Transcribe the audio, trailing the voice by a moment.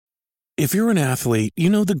If you're an athlete, you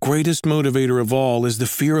know the greatest motivator of all is the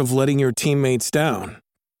fear of letting your teammates down.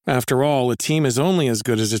 After all, a team is only as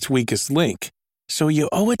good as its weakest link. So you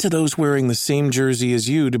owe it to those wearing the same jersey as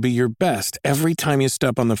you to be your best every time you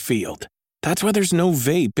step on the field. That's why there's no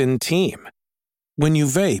vape in team. When you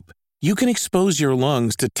vape, you can expose your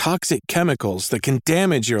lungs to toxic chemicals that can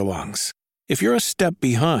damage your lungs. If you're a step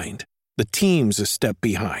behind, the team's a step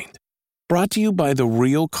behind. Brought to you by The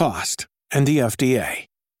Real Cost and the FDA.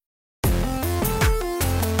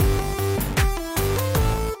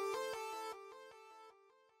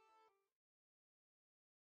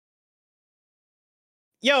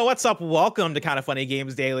 Yo, what's up? Welcome to Kinda Funny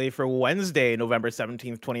Games Daily for Wednesday, November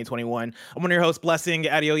 17th, 2021. I'm one of your hosts, Blessing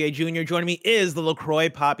Adeoye Jr. Joining me is the LaCroix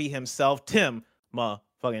Poppy himself, Tim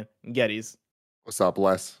fucking Geddes. What's up,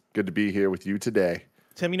 Les? Good to be here with you today.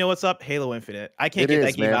 Tim, you know what's up? Halo Infinite. I can't get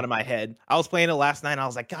that game out of my head. I was playing it last night and I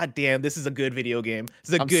was like, God damn, this is a good video game. This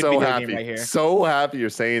is a good video game right here. So happy you're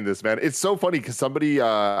saying this, man. It's so funny because somebody,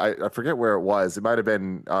 I forget where it was. It might have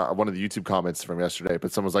been one of the YouTube comments from yesterday,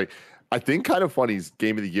 but someone's like, I think Kind of Funny's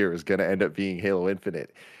Game of the Year is going to end up being Halo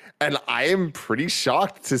Infinite. And I am pretty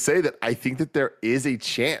shocked to say that I think that there is a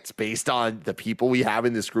chance based on the people we have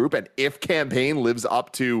in this group. And if campaign lives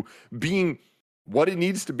up to being what it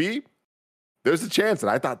needs to be, there's a chance. And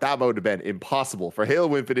I thought that would have been impossible for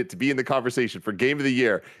Halo Infinite to be in the conversation for Game of the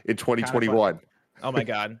Year in 2021. Oh my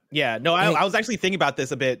God. Yeah, no, I was actually thinking about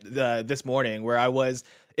this a bit this morning where I was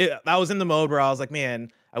in the mode where I was like,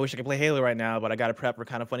 man, I wish I could play Halo right now, but I got to prep for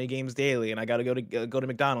Kind of Funny Games Daily, and I got to go to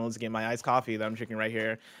McDonald's to get my iced coffee that I'm drinking right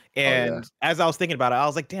here. And as I was thinking about it, I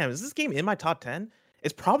was like, damn, is this game in my top 10?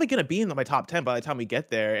 It's probably going to be in my top 10 by the time we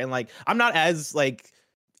get there. And like, I'm not as like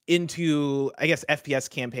into, I guess, FPS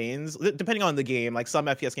campaigns, depending on the game. Like some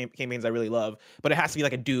FPS campaigns I really love, but it has to be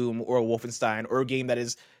like a Doom or a Wolfenstein or a game that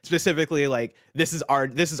is specifically like, this is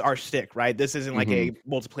our stick, right? This isn't like a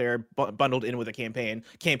multiplayer bundled in with a campaign.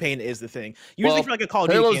 Campaign is the thing. Usually for like a Call of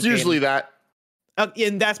Duty Halo's campaign, usually that.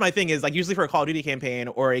 And that's my thing is like usually for a Call of Duty campaign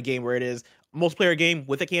or a game where it is multiplayer game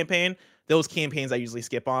with a campaign, those campaigns I usually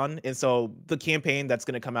skip on. And so the campaign that's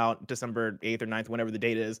going to come out December 8th or 9th, whenever the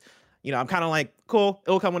date is, you know, I'm kind of like, cool,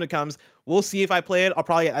 it'll come when it comes. We'll see if I play it. I'll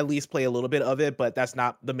probably at least play a little bit of it, but that's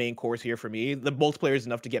not the main course here for me. The multiplayer is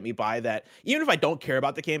enough to get me by that. Even if I don't care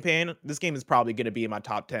about the campaign, this game is probably going to be in my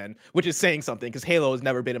top 10, which is saying something because Halo has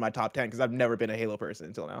never been in my top 10 because I've never been a Halo person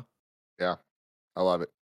until now. Yeah, I love it.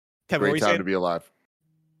 Kevin, great time to be alive.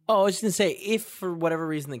 Oh, I was just going to say, if for whatever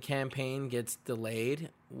reason the campaign gets delayed,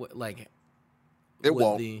 it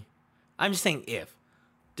won't. I'm just saying if.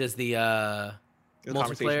 Does the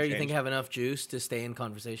multiplayer, you think, have enough juice to stay in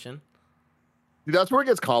conversation? That's where it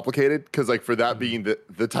gets complicated because, like, for that being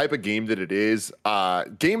the type of game that it is,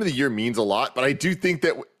 Game of the Year means a lot. But I do think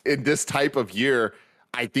that in this type of year,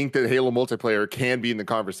 I think that Halo multiplayer can be in the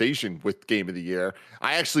conversation with Game of the Year.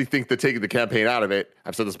 I actually think that taking the campaign out of it,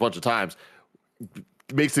 I've said this a bunch of times,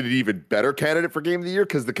 makes it an even better candidate for Game of the Year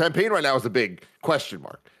because the campaign right now is a big question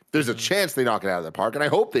mark. There's a chance they knock it out of the park, and I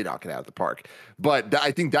hope they knock it out of the park. But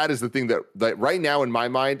I think that is the thing that right now, in my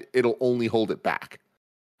mind, it'll only hold it back.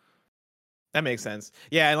 That makes sense.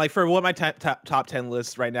 Yeah, and like for what my top 10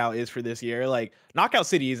 list right now is for this year, like Knockout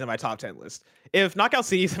City is in my top 10 list. If Knockout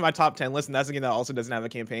City is in my top 10 list, and that's a game that also doesn't have a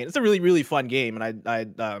campaign, it's a really, really fun game, and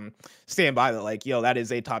I stand by that. Like, yo, that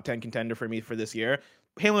is a top 10 contender for me for this year.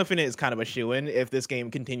 Halo Infinite is kind of a shoo-in if this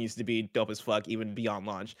game continues to be dope as fuck, even beyond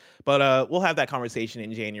launch. But we'll have that conversation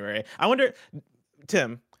in January. I wonder,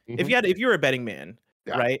 Tim, if you were a betting man,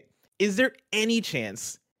 right? Is there any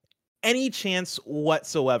chance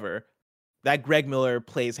whatsoever that Greg Miller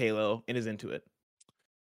plays Halo and is into it?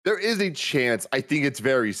 There is a chance. I think it's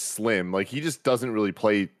very slim. Like, he just doesn't really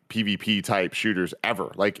play PvP type shooters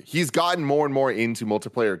ever. Like, he's gotten more and more into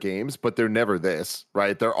multiplayer games, but they're never this,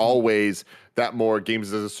 right? They're always that more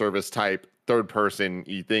games as a service type, third person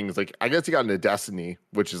things. Like, I guess he got into Destiny,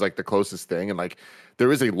 which is like the closest thing. And like,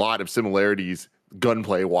 there is a lot of similarities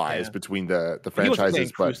gunplay wise between the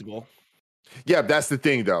franchises. But Crucible. Yeah, that's the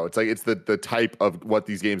thing, though. It's like it's the type of what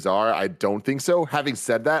these games are. I don't think so. Having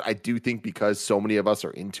said that, I do think because so many of us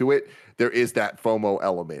are into it, there is that FOMO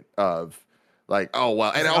element of like, oh,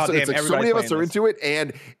 well. And also, it's like so many of us are into it,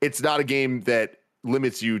 and it's not a game that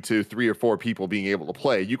limits you to 3 or 4 people being able to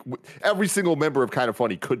play. Every single member of Kind of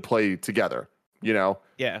Funny could play together, you know?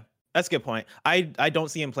 Yeah, that's a good point. I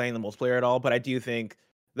don't see him playing the multiplayer at all, but I do think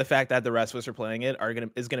the fact that the rest of us are playing it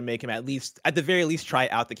is gonna make him at the very least try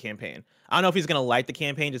out the campaign. I don't know if he's gonna like the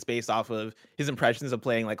campaign just based off of his impressions of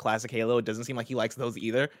playing like classic Halo. It doesn't seem like he likes those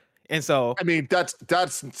either. And so, I mean, that's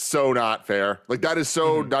so not fair. Like, that is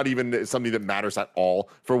so not even something that matters at all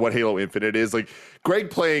for what Halo Infinite is. Like, Greg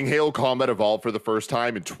playing Halo Combat Evolved for the first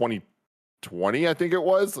time in 2020, I think it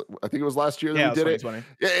was. I think it was last year that we did it.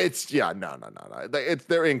 It's no.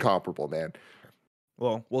 They're incomparable, man.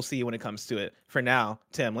 Well, we'll see when it comes to it. For now,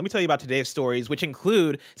 Tim, let me tell you about today's stories, which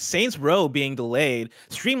include Saints Row being delayed,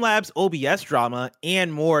 Streamlabs OBS drama,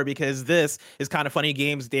 and more, because this is Kinda Funny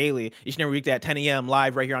Games Daily. Each and every weekday at 10 a.m.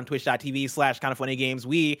 live right here on twitch.tv/KindaFunnyGames.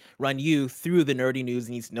 We run you through the nerdy news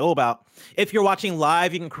you need to know about. If you're watching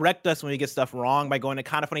live, you can correct us when we get stuff wrong by going to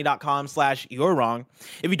kindafunny.com/you're-wrong.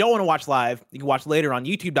 If you don't want to watch live, you can watch later on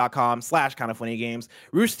youtube.com/KindaFunnyGames,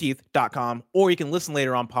 roosterteeth.com, or you can listen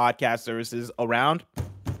later on podcast services around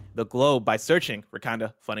the globe by searching for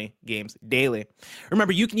Kinda Funny Games Daily.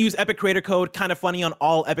 Remember, you can use Epic Creator Code Kinda Funny on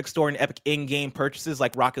all Epic Store and Epic in-game purchases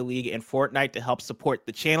like Rocket League and Fortnite to help support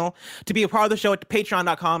the channel. To be a part of the show at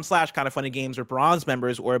patreon.com/KindaFunnyGames, where bronze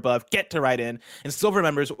members or above get to write in, and silver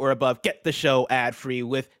members or above get the show ad-free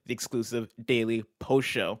with the exclusive daily post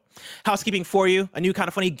show. Housekeeping for you, a new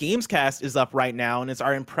Kinda Funny Games cast is up right now, and it's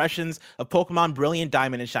our impressions of Pokemon Brilliant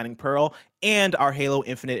Diamond and Shining Pearl and our Halo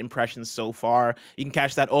Infinite impressions so far. You can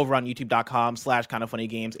catch that over on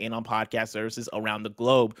youtube.com/KindaFunnyGames and on podcast services around the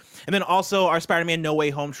globe. And then also our Spider-Man No Way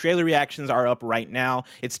Home trailer reactions are up right now.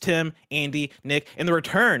 It's Tim, Andy, Nick, and the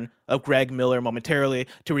return of Greg Miller momentarily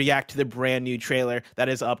to react to the brand new trailer that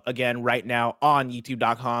is up again right now on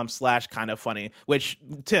youtube.com/KindaFunny. Which,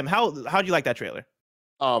 Tim, how'd you like that trailer?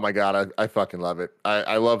 Oh my God, I fucking love it.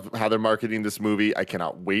 I love how they're marketing this movie. I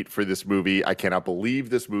cannot wait for this movie. I cannot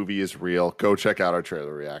believe this movie is real. Go check out our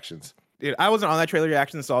trailer reactions. Dude, I wasn't on that trailer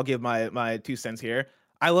reaction, so I'll give my 2 cents here.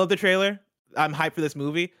 I love the trailer. I'm hyped for this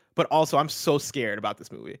movie, but also I'm so scared about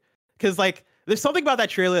this movie. Because, like, there's something about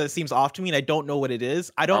that trailer that seems off to me, and I don't know what it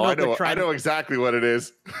is. I don't know if they're trying I know exactly what it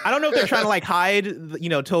is. I don't know if they're trying to, like, hide,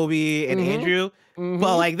 Toby and Andrew.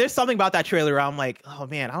 But, like, there's something about that trailer where I'm like, oh,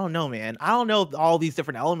 man, I don't know, man. I don't know if all these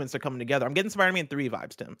different elements are coming together. I'm getting Spider-Man 3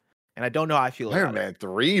 vibes, Tim. And I don't know how I feel about it. Spider-Man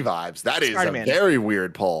 3 vibes. That is a very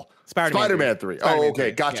weird pull. Spider-Man 3. Oh,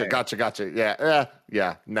 okay. Gotcha.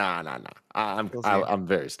 Yeah. Nah. I'm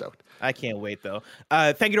very stoked. I can't wait, though.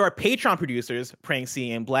 Thank you to our Patreon producers, Prang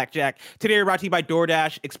C and Blackjack. Today we're brought to you by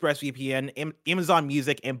DoorDash, ExpressVPN, Amazon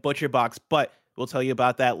Music, and ButcherBox. But we'll tell you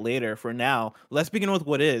about that later. For now, let's begin with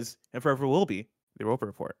what is, and forever will be, the Roper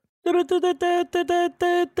Report. It's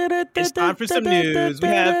time for some news. We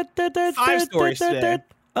have 5 stories today.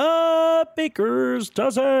 Baker's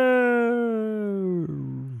dozen.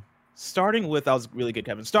 Starting with, that was really good,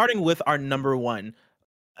 Kevin. Starting with our number 1.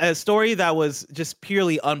 A story that was just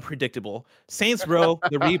purely unpredictable. Saints Row,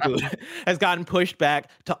 the reboot, has gotten pushed back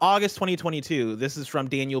to August 2022. This is from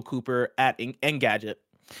Daniel Cooper at Engadget.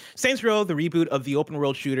 Saints Row, the reboot of the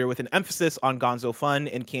open-world shooter with an emphasis on gonzo fun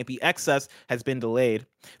and campy excess, has been delayed.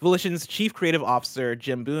 Volition's chief creative officer,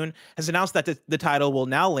 Jim Boone, has announced that the title will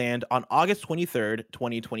now land on August 23rd,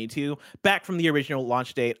 2022, back from the original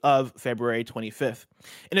launch date of February 25th.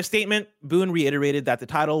 In a statement, Boone reiterated that the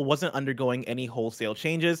title wasn't undergoing any wholesale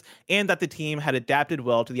changes and that the team had adapted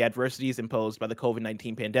well to the adversities imposed by the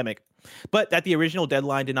COVID-19 pandemic, but that the original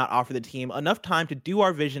deadline did not offer the team enough time to do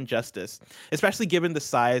our vision justice, especially given the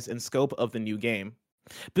size and scope of the new game.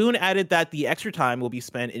 Boone added that the extra time will be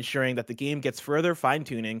spent ensuring that the game gets further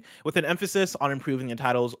fine-tuning, with an emphasis on improving the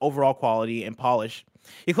title's overall quality and polish.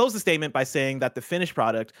 He closed the statement by saying that the finished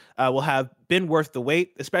product will have been worth the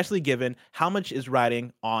wait, especially given how much is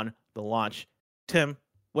riding on the launch. Tim,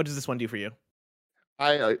 what does this one do for you?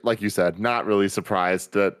 I, like you said, not really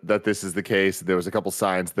surprised that this is the case. There was a couple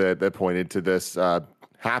signs that pointed to this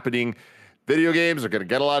happening. Video games are going to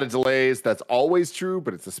get a lot of delays. That's always true,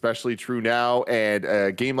 but it's especially true now. And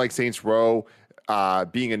a game like Saints Row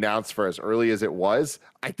being announced for as early as it was,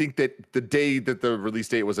 I think that the day that the release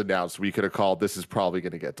date was announced, we could have called this is probably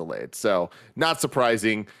going to get delayed. So not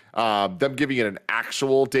surprising. Them giving it an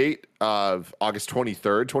actual date of August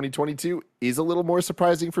 23rd, 2022 is a little more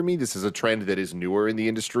surprising for me. This is a trend that is newer in the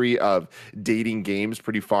industry of dating games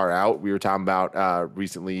pretty far out. We were talking about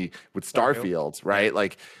recently with Starfield, right?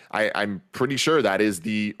 Like I'm pretty sure that is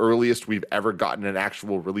the earliest we've ever gotten an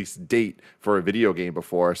actual release date for a video game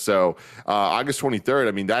before. So August 23rd,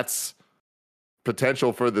 I mean, that's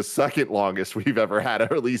potential for the second longest we've ever had a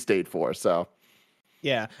release date for. So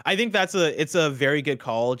Yeah, I think it's a very good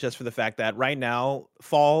call just for the fact that right now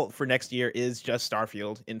fall for next year is just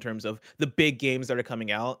Starfield in terms of the big games that are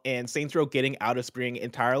coming out, and Saints Row getting out of spring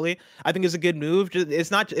entirely I think is a good move. It's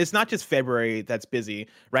not just February that's busy,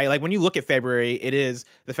 right? Like when you look at February, it is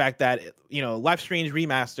the fact that Life is Strange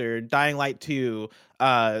Remastered, Dying Light 2,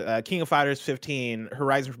 King of Fighters 15,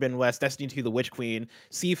 Horizon Forbidden West, Destiny 2, The Witch Queen,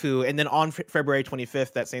 Sifu, and then on February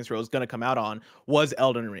 25th that Saints Row is going to come out on was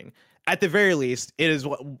Elden Ring. At the very least, it is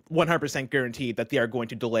 100% guaranteed that they are going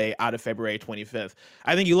to delay out of February 25th.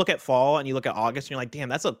 I think you look at fall and you look at August and you're like, damn,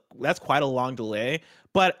 that's quite a long delay.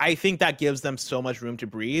 But I think that gives them so much room to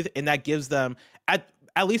breathe, and that gives them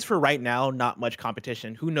at least for right now, not much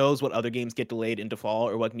competition. Who knows what other games get delayed into fall,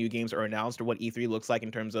 or what new games are announced, or what E3 looks like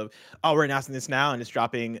in terms of, oh, we're announcing this now and it's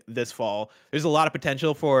dropping this fall. There's a lot of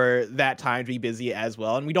potential for that time to be busy as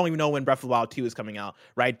well. And we don't even know when Breath of the Wild 2 is coming out,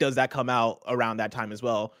 right? Does that come out around that time as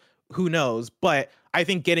well? Who knows? But I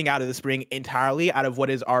think getting out of the spring entirely, out of what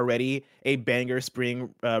is already a banger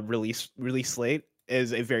spring release slate,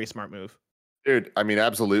 is a very smart move. Dude, I mean,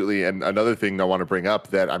 absolutely. And another thing I want to bring up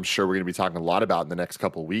that I'm sure we're going to be talking a lot about in the next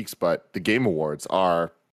couple of weeks, but the Game Awards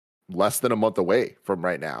are less than a month away from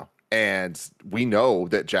right now. And we know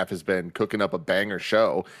that Jeff has been cooking up a banger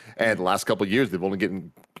show. And the last couple of years, they've only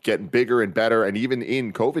getting bigger and better. And even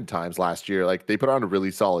in COVID times last year, like they put on a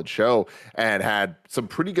really solid show and had some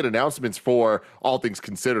pretty good announcements for all things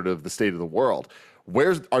considered of the state of the world.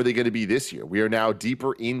 Where are they going to be this year? We are now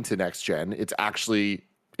deeper into next gen. It's actually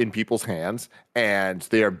in people's hands, and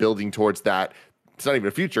they are building towards that. It's not even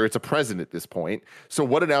a future, it's a present at this point. So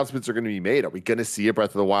what announcements are going to be made? Are we going to see a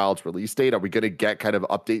Breath of the Wild's release date? Are we going to get kind of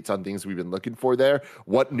updates on things we've been looking for there?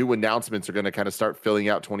 What new announcements are going to kind of start filling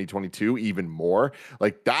out 2022 even more?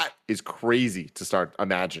 Like, that is crazy to start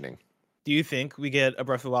imagining. Do you think we get a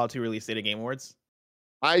Breath of the Wild 2 release date at Game Awards?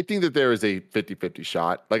 I think that there is a 50-50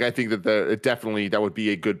 shot. Like, I think that that would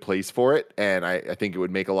be a good place for it, and I think it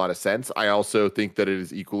would make a lot of sense. I also think that it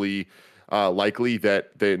is equally likely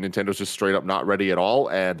that the Nintendo's just straight up not ready at all,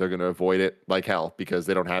 and they're going to avoid it like hell because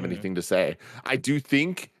they don't have anything to say. I do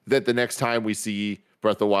think that the next time we see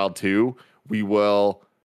Breath of the Wild 2, we will,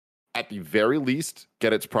 at the very least,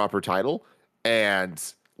 get its proper title and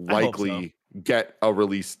likely get a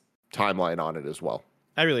release timeline on it as well.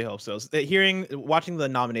 I really hope so. Watching the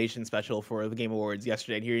nomination special for the Game Awards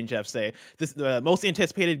yesterday, and hearing Jeff say this, the most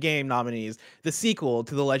anticipated game nominees, the sequel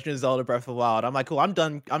to The Legend of Zelda: Breath of the Wild. I'm like, cool. I'm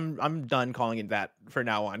done. I'm done calling it that for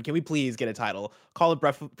now on. Can we please get a title? Call it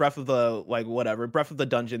Breath of the whatever, Breath of the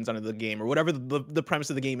Dungeons under the game, or whatever the premise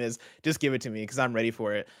of the game is. Just give it to me because I'm ready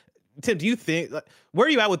for it. Tim, do you think where are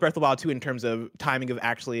you at with Breath of the Wild 2 in terms of timing of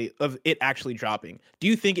it actually dropping? Do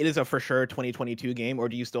you think it is a for sure 2022 game, or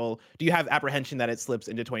do you have apprehension that it slips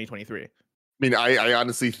into 2023? I mean, I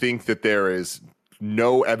honestly think that there is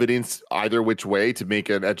no evidence either which way to make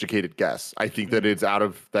an educated guess. I think that it's out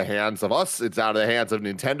of the hands of us. It's out of the hands of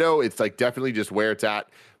Nintendo. It's like definitely just where it's at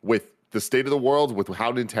with the state of the world, with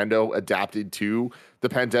how Nintendo adapted to the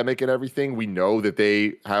pandemic and everything. We know that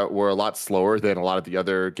they were a lot slower than a lot of the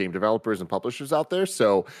other game developers and publishers out there.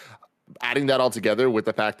 So adding that all together with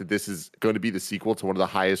the fact that this is going to be the sequel to one of the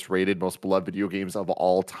highest rated, most beloved video games of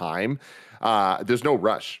all time, there's no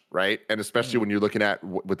rush, right? And especially when you're looking at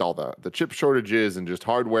with all the chip shortages and just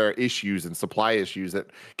hardware issues and supply issues that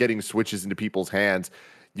getting Switches into people's hands,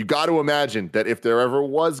 you got to imagine that if there ever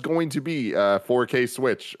was going to be a 4K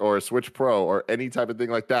Switch or a Switch Pro or any type of thing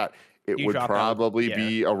like that, it would probably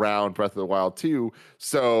be around Breath of the Wild 2.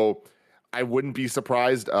 So I wouldn't be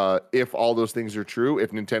surprised if all those things are true,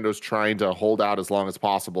 if Nintendo's trying to hold out as long as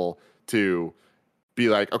possible to be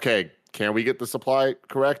like, okay, can we get the supply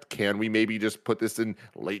correct? Can we maybe just put this in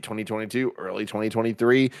late 2022, early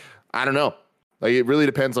 2023? I don't know. Like, it really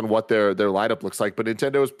depends on what their lineup looks like. But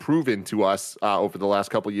Nintendo has proven to us over the last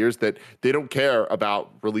couple of years that they don't care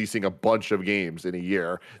about releasing a bunch of games in a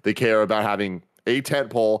year. They care about having a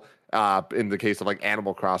tentpole, in the case of like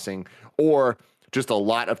Animal Crossing, or just a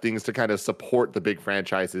lot of things to kind of support the big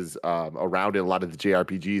franchises around it. A lot of the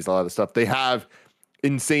JRPGs, a lot of the stuff. They have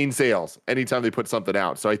insane sales anytime they put something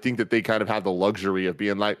out. So I think that they kind of have the luxury of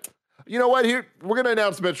being like, you know what, here, we're going to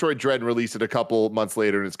announce Metroid Dread and release it a couple months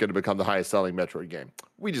later, and it's going to become the highest selling Metroid game.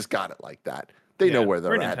 We just got it like that. They know where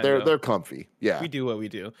they're at. They're comfy. Yeah. We do what we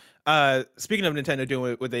do. Speaking of Nintendo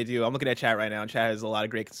doing what they do, I'm looking at chat right now, and chat has a lot of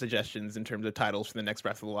great suggestions in terms of titles for the next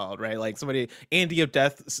Breath of the Wild, right? Like Andy of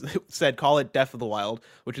Death said, call it Death of the Wild,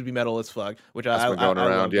 which would be metal as fuck, which I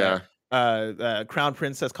love. Yeah. Crown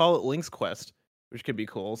Prince says, call it Link's Quest, which could be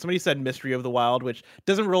cool. Somebody said Mystery of the Wild, which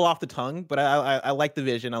doesn't roll off the tongue, but I like the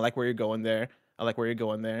vision. I like where you're going there.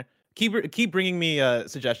 Keep bringing me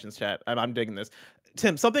suggestions, chat. I'm digging this.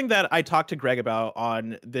 Tim, something that I talked to Greg about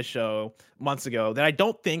on this show months ago that I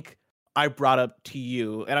don't think I brought up to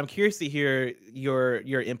you, and I'm curious to hear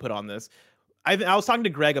your input on this. I was talking to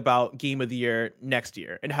Greg about Game of the Year next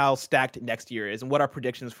year and how stacked next year is and what our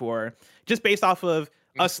predictions for, just based off of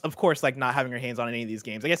us, of course, like not having our hands on any of these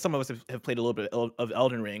games. I guess some of us have played a little bit of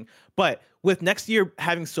Elden Ring, but with next year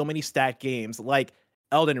having so many stacked games like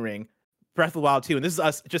Elden Ring, Breath of the Wild 2, and this is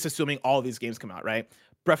us just assuming all of these games come out, right?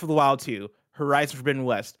 Breath of the Wild 2, Horizon Forbidden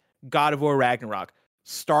West, God of War Ragnarok,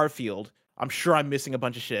 Starfield. I'm sure I'm missing a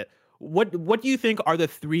bunch of shit. What do you think are the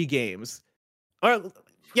 3 games?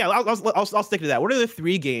 Yeah, I'll stick to that. What are the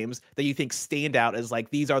 3 games that you think stand out as like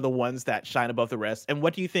these are the ones that shine above the rest? And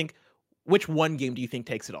what do you think? Which one game do you think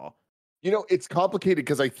takes it all? It's complicated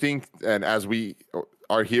because I think, and as we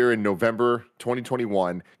are here in November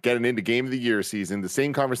 2021, getting into Game of the Year season, the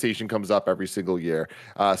same conversation comes up every single year,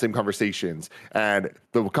 same conversations. And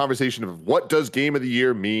the conversation of what does Game of the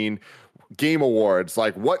Year mean? Game awards,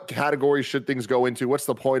 like what categories should things go into? What's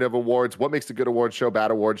the point of awards? What makes a good award show, bad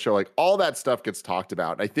award show? Like all that stuff gets talked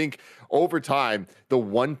about. And I think over time, the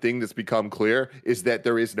one thing that's become clear is that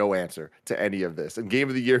there is no answer to any of this. And Game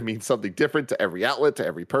of the Year means something different to every outlet, to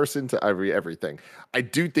every person, to everything. I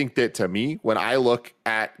do think that to me, when I look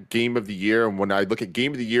at Game of the Year and when I look at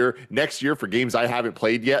Game of the Year next year for games I haven't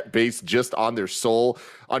played yet, based just on their sole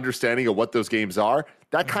understanding of what those games are,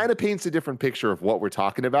 that kind of paints a different picture of what we're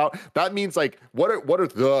talking about. That means like, what are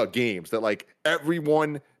the games that like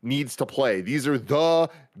everyone needs to play? These are the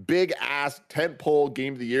big ass tentpole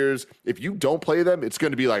Game of the Years. If you don't play them, it's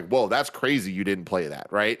going to be like, whoa, that's crazy. You didn't play that,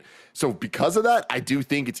 right? So because of that, I do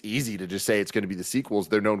think it's easy to just say it's going to be the sequels.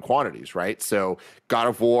 They're known quantities, right? So God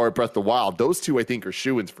of War, Breath of the Wild, those 2 I think are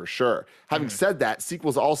shoo-ins for sure. Having said that,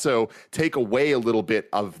 sequels also take away a little bit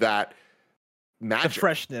of that magic,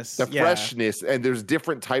 the freshness, and there's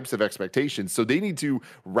different types of expectations, so they need to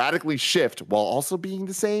radically shift while also being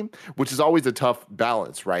the same, which is always a tough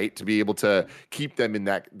balance, right, to be able to keep them in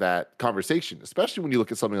that conversation, especially when you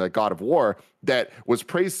look at something like God of War that was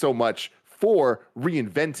praised so much for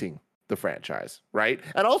reinventing the franchise, right?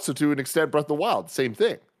 And also to an extent Breath of the Wild, same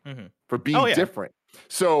thing, for being different.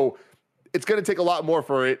 So it's going to take a lot more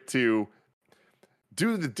for it to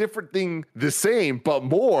do the different thing the same but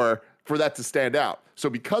more for that to stand out. So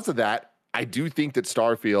because of that, I do think that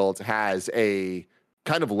Starfield has a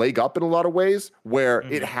kind of leg up in a lot of ways, where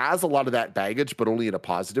it has a lot of that baggage, but only in a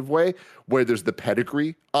positive way, where there's the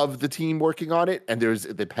pedigree of the team working on it, and there's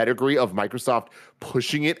the pedigree of Microsoft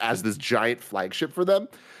pushing it as this giant flagship for them.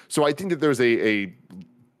 So I think that there's a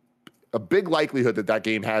big likelihood that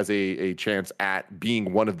game has a chance at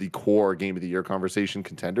being one of the core Game of the Year conversation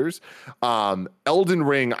contenders. Elden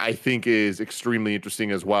Ring, I think, is extremely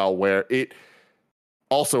interesting as well, where it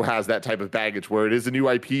also has that type of baggage, where it is a new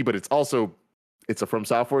IP, but it's a From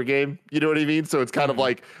Software game. You know what I mean? So it's kind of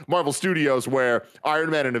like Marvel Studios, where Iron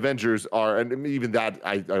Man and Avengers are, and even that,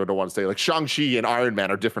 I don't want to say, like Shang-Chi and Iron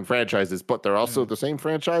Man are different franchises, but they're also the same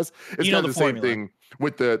franchise. It's kind of the same thing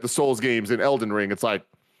with the Souls games in Elden Ring. It's like,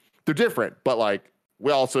 they're different, but like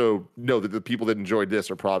we also know that the people that enjoyed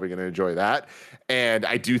this are probably going to enjoy that. And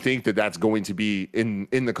I do think that that's going to be in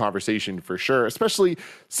the conversation for sure, especially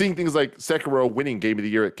seeing things like Sekiro winning Game of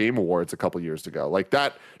the Year at Game Awards a couple years ago. Like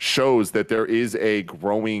that shows that there is a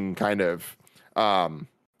growing kind of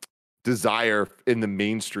desire in the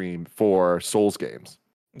mainstream for Souls games.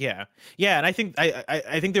 Yeah, and I think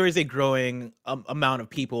I think there is a growing amount of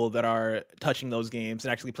people that are touching those games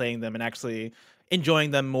and actually playing them and actually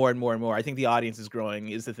enjoying them more and more and more. I think the audience is growing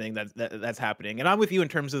is the thing that's happening. And I'm with you in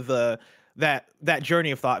terms of that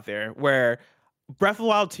journey of thought there, where Breath of the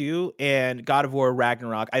Wild 2 and God of War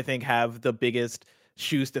Ragnarok, I think, have the biggest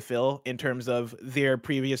shoes to fill in terms of their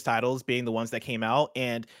previous titles being the ones that came out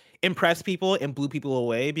and impressed people and blew people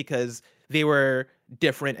away because they were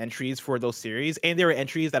different entries for those series, and they were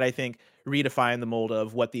entries that I think redefine the mold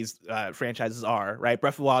of what these franchises are, right?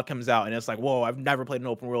 Breath of the Wild comes out and it's like, whoa, I've never played an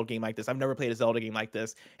open world game like this. I've never played a Zelda game like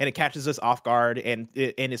this. And it catches us off guard and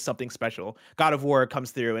is something special. God of War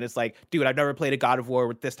comes through and it's like, dude, I've never played a God of War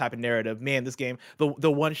with this type of narrative. Man, this game,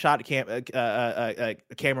 the one shot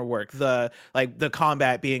camera work, the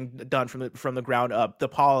combat being done from the ground up, the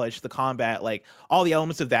polish, the combat, like all the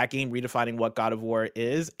elements of that game redefining what God of War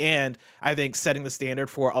is. And I think setting the standard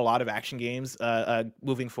for a lot of action games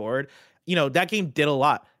moving forward. You know, that game did a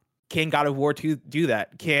lot. Can God of War 2 do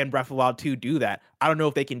that? Can Breath of the Wild 2 do that? I don't know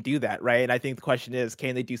if they can do that, right? And I think the question is,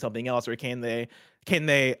 can they do something else, or can they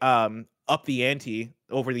up the ante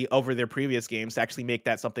over their previous games to actually make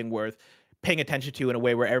that something worth paying attention to in a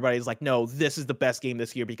way where everybody's like, no, this is the best game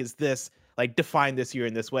this year because this like defined this year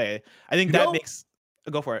in this way. I think that makes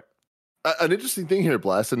go for it. An interesting thing here,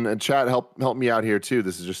 Bless, and chat, help me out here too.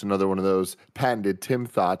 This is just another one of those patented Tim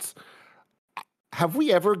thoughts. Have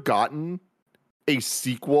we ever gotten a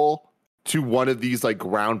sequel to one of these like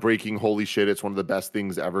groundbreaking, holy shit, it's one of the best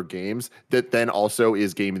things ever games that then also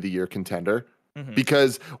is Game of the Year contender? Mm-hmm.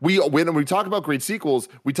 Because when we talk about great sequels,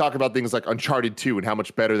 we talk about things like Uncharted 2 and how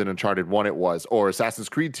much better than Uncharted 1 it was, or Assassin's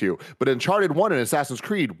Creed 2. But Uncharted 1 and Assassin's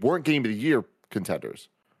Creed weren't Game of the Year contenders.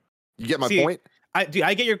 You get my point? I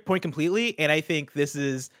get your point completely, and I think this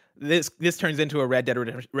turns into a Red Dead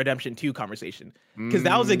Redemption 2 conversation, because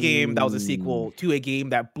that was a game that was a sequel to a game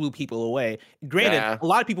that blew people away. Granted, a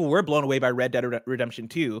lot of people were blown away by Red Dead Redemption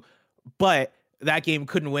 2, but that game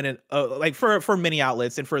couldn't win it, like for many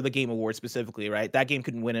outlets and for the Game Awards specifically, right? That game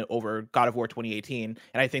couldn't win it over God of War 2018,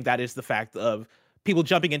 and I think that is the fact of people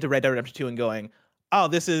jumping into Red Dead Redemption 2 and going, oh,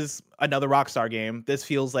 this is another Rockstar game. This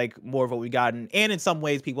feels like more of what we gotten. And in some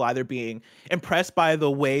ways, people either being impressed by the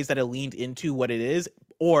ways that it leaned into what it is,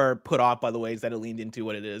 or put off by the ways that it leaned into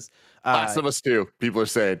what it is. Last of Us 2, people are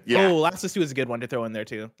saying. Yeah. Oh, Last of Us 2 is a good one to throw in there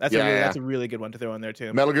too. That's a really good one to throw in there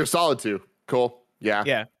too. Metal Gear Solid 2. Cool.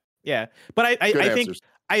 Yeah. Yeah. But I think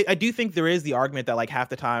I do think there is the argument that like half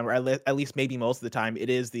the time, or at least maybe most of the time, it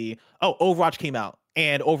is Overwatch came out,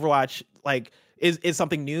 and Overwatch like is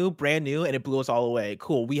something new, brand new, and it blew us all away.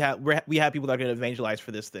 Cool. We have people that are going to evangelize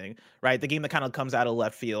for this thing, right? The game that kind of comes out of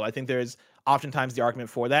left field. I think there's oftentimes the argument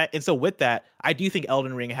for that. And so with that, I do think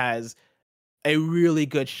Elden Ring has a really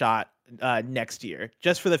good shot next year,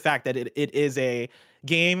 just for the fact that it is a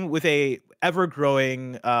game with a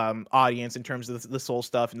ever-growing audience in terms of the Soul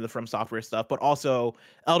stuff and the From Software stuff, but also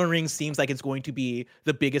Elden Ring seems like it's going to be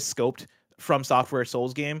the biggest scoped From Software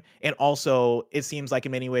Souls game, and also it seems like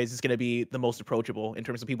in many ways it's going to be the most approachable in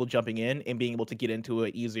terms of people jumping in and being able to get into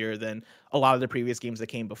it easier than a lot of the previous games that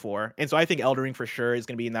came before. And so I think Elden Ring for sure is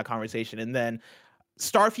going to be in that conversation. And then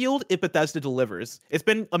Starfield, if Bethesda delivers. It's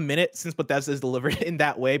been a minute since Bethesda's delivered in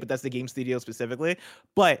that way, Bethesda Game Studio specifically,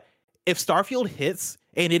 but if Starfield hits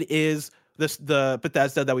and it is the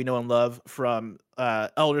Bethesda that we know and love from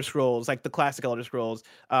Elder Scrolls, like the classic Elder Scrolls,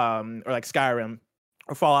 or like Skyrim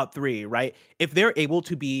or Fallout 3, right? If they're able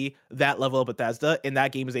to be that level of Bethesda and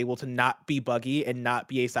that game is able to not be buggy and not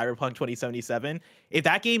be a Cyberpunk 2077, if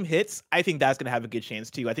that game hits, I think that's going to have a good chance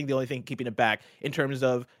too. I think the only thing keeping it back in terms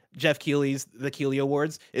of Jeff Keighley's The Keighley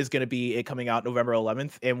Awards is going to be it coming out November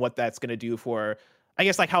 11th, and what that's going to do for, I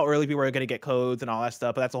guess, like how early people are going to get codes and all that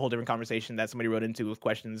stuff. But that's a whole different conversation that somebody wrote into with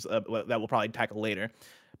questions that we'll probably tackle later.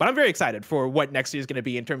 But I'm very excited for what next year is going to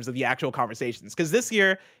be in terms of the actual conversations, because this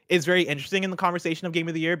year is very interesting in the conversation of Game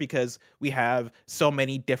of the Year, because we have so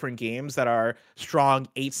many different games that are strong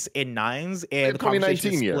 8s and 9s, and the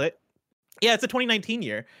conversation is split. Yeah, it's a 2019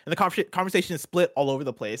 year, and the conversation is split all over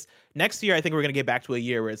the place. Next year, I think we're going to get back to a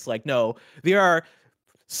year where it's like, no, there are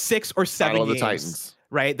 6 or 7 games,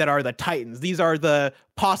 right, that are the Titans. These are the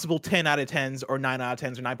possible 10 out of 10s or 9 out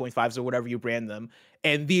of 10s or 9.5s or whatever you brand them,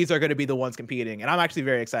 and these are going to be the ones competing. And I'm actually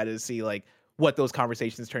very excited to see like what those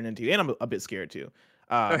conversations turn into, and I'm a bit scared too.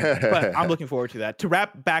 But I'm looking forward to that. To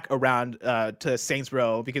wrap back around to Saints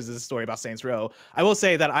Row, because this is a story about Saints Row, I will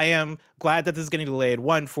say that I am glad that this is getting delayed.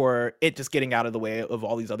 One, for it just getting out of the way of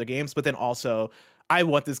all these other games, but then also I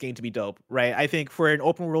want this game to be dope, right? I think for an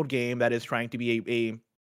open world game that is trying to be a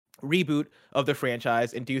reboot of the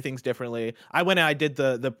franchise and do things differently, I went and I did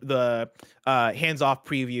the hands-off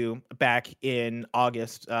preview back in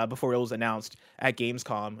August before it was announced at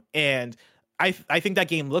Gamescom, and I think that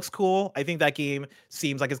game looks cool. I think that game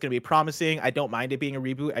seems like it's going to be promising. I don't mind it being a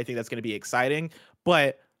reboot. I think that's going to be exciting.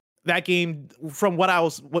 But that game, from what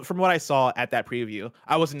I saw at that preview,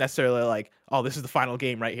 I wasn't necessarily like, oh, this is the final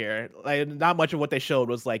game right here. Like, not much of what they showed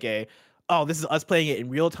was like this is us playing it in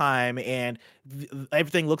real time, and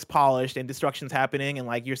everything looks polished and destruction's happening, and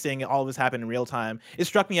like you're seeing all of this happen in real time. It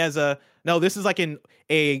struck me as no, this is like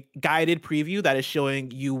a guided preview that is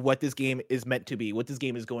showing you what this game is meant to be, what this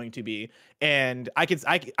game is going to be. And I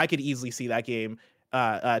could easily see that game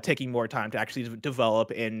taking more time to actually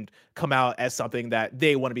develop and come out as something that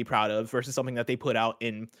they want to be proud of, versus something that they put out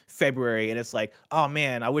in February and it's like, oh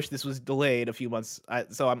man, I wish this was delayed a few months.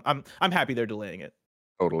 So I'm happy they're delaying it.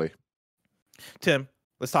 Totally. Tim,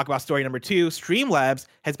 let's talk about story number 2. Streamlabs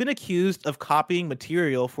has been accused of copying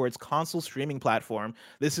material for its console streaming platform.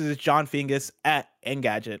 This is John Fingus at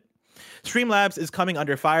Engadget. Streamlabs is coming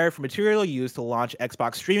under fire for material used to launch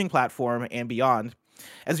Xbox streaming platform and beyond.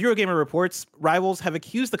 As Eurogamer reports, rivals have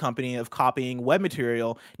accused the company of copying web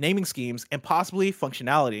material, naming schemes, and possibly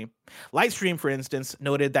functionality. Lightstream, for instance,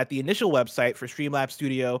 noted that the initial website for Streamlabs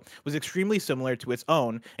Studio was extremely similar to its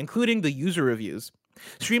own, including the user reviews.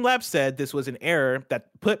 Streamlabs said this was an error that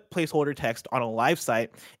put placeholder text on a live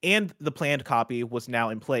site, and the planned copy was now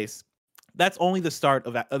in place. That's only the start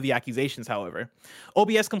of the accusations, however.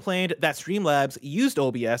 OBS complained that Streamlabs used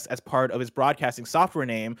OBS as part of its broadcasting software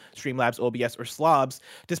name, Streamlabs OBS or Slobs,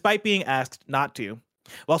 despite being asked not to.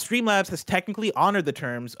 While Streamlabs has technically honored the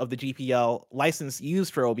terms of the GPL license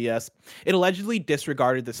used for OBS, it allegedly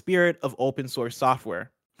disregarded the spirit of open source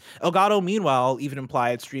software. Elgato, meanwhile, even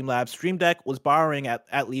implied Streamlabs Stream Deck was borrowing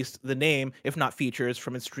at least the name, if not features,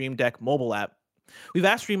 from its Stream Deck mobile app. We've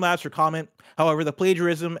asked Streamlabs for comment. However, the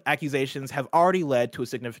plagiarism accusations have already led to a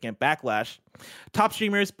significant backlash. Top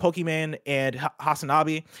streamers Pokimane and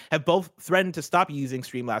Hasanabe have both threatened to stop using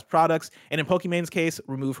Streamlabs products, and in Pokimane's case,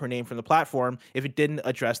 remove her name from the platform if it didn't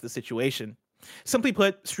address the situation. Simply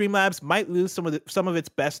put, Streamlabs might lose some of its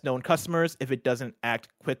best-known customers if it doesn't act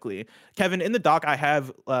quickly. Kevin, in the doc, I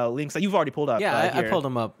have links that you've already pulled up. Yeah, I pulled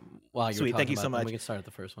them up while you were Sweet, talking thank you about so them. much. We can start at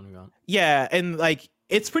the first one we want. Yeah, and like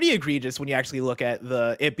it's pretty egregious when you actually look at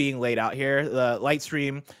it being laid out here. The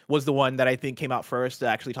Lightstream was the one that I think came out first to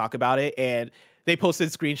actually talk about it, and they posted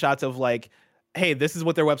screenshots of like, hey, this is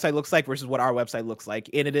what their website looks like versus what our website looks like.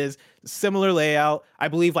 And it is similar layout, I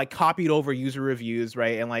believe, like copied over user reviews,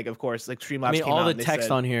 right? And like, of course, like Streamlabs came all out the and they text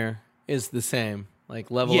said, on here is the same. Like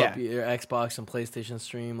level up your Xbox and PlayStation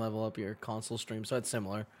stream, level up your console stream. So it's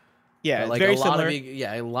similar. Yeah, like very a lot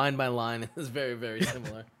similar. Of line by line is very, very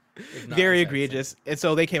similar. Very egregious. And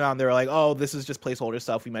so they came out and they were like, oh, this is just placeholder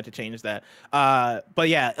stuff. We meant to change that. But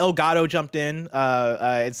yeah, Elgato jumped in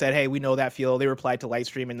and said, hey, we know that feel. They replied to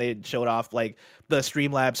Lightstream and they showed off like the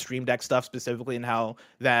Streamlabs Stream Deck stuff specifically and how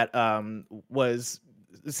that was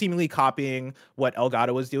seemingly copying what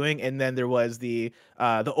Elgato was doing. And then there was the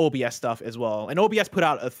OBS stuff as well. And OBS put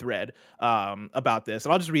out a thread about this.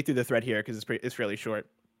 And I'll just read through the thread here because it's fairly short.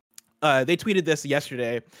 They tweeted this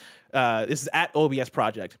yesterday. This is at OBS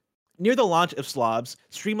Project. Near the launch of Slobs,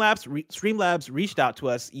 Streamlabs reached out to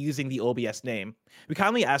us using the OBS name. We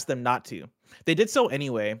kindly asked them not to. They did so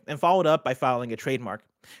anyway and followed up by filing a trademark.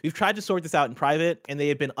 We've tried to sort this out in private, and they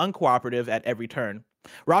have been uncooperative at every turn.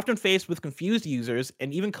 We're often faced with confused users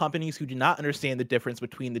and even companies who do not understand the difference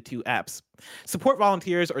between the two apps. Support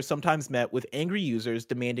volunteers are sometimes met with angry users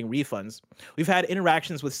demanding refunds. We've had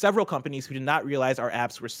interactions with several companies who did not realize our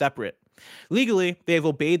apps were separate. Legally, they have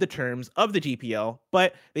obeyed the terms of the GPL,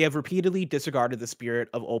 but they have repeatedly disregarded the spirit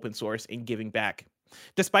of open source in giving back.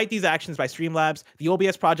 Despite these actions by Streamlabs, the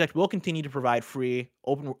OBS project will continue to provide free,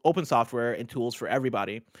 open software and tools for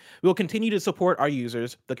everybody. We will continue to support our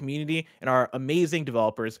users, the community, and our amazing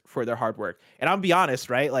developers for their hard work. And I'll be honest,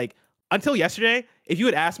 right? Like, until yesterday, if you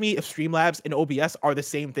had asked me if Streamlabs and OBS are the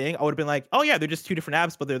same thing, I would have been like, oh yeah, they're just two different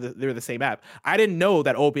apps, but they're the same app. I didn't know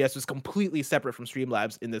that OBS was completely separate from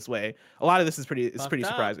Streamlabs in this way. A lot of this is pretty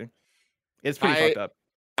surprising. It's pretty fucked up.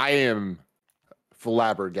 I am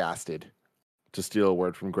flabbergasted, to steal a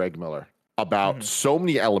word from Greg Miller, about so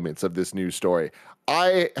many elements of this news story.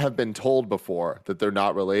 I have been told before that they're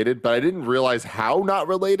not related, but I didn't realize how not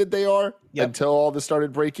related they are until all this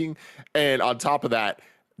started breaking. And on top of that,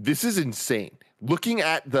 this is insane. Looking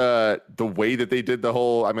at the way that they did the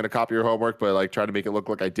whole, I'm going to copy your homework, but like trying to make it look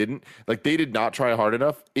like I didn't. Like they did not try hard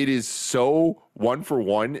enough. It is so one for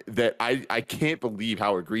one that I can't believe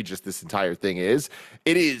how egregious this entire thing is.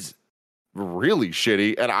 It is really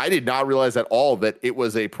shitty, and I did not realize at all that it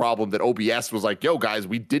was a problem that OBS was like, yo guys,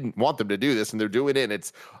 we didn't want them to do this and they're doing it, and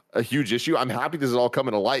it's a huge issue. I'm happy this is all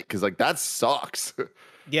coming to light because like that sucks.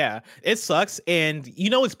 Yeah, it sucks. And you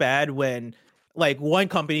know it's bad when like one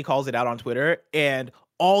company calls it out on Twitter and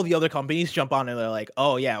all the other companies jump on and they're like,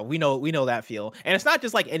 oh yeah, we know that feel. And it's not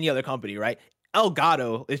just like any other company, right?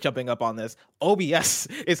 Elgato is jumping up on this. OBS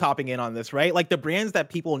is hopping in on this, right? Like the brands that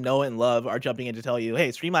people know and love are jumping in to tell you, hey,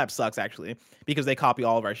 Streamlabs sucks actually because they copy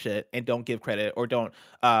all of our shit and don't give credit or don't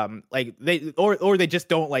they just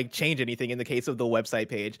don't like change anything in the case of the website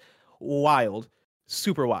page. Wild,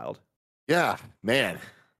 super wild. Yeah, man.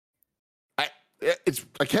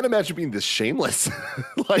 I can't imagine being this shameless.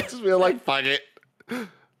 Like just being like, fuck it.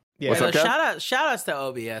 Yeah. Shout outs to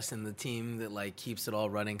OBS and the team that like keeps it all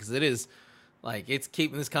running because it is like it's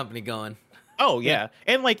keeping this company going. Oh yeah,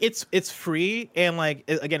 and like it's free and like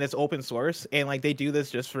again it's open source and like they do this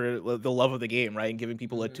just for the love of the game, right? And giving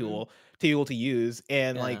people a tool to be able to use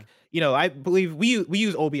and like I believe we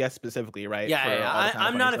use OBS specifically, right? Yeah,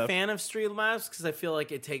 I'm not a fan of Streamlabs because I feel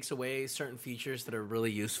like it takes away certain features that are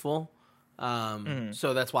really useful.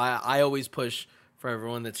 So that's why I always push for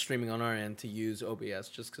everyone that's streaming on our end to use OBS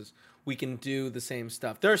just because we can do the same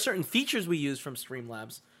stuff. There are certain features we use from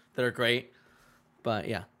Streamlabs that are great, but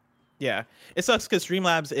yeah. Yeah, it sucks because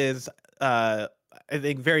Streamlabs is I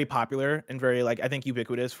think very popular and very I think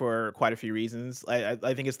ubiquitous for quite a few reasons.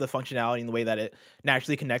 I think it's the functionality and the way that it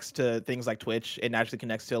naturally connects to things like Twitch. It naturally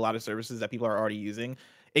connects to a lot of services that people are already using.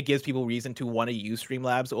 It gives people reason to want to use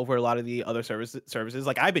Streamlabs over a lot of the other services.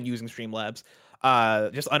 Like I've been using Streamlabs,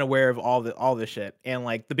 just unaware of all this shit. And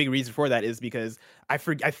the big reason for that is because I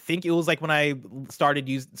think it was when I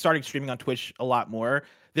started streaming on Twitch a lot more.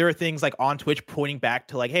 There are things on Twitch pointing back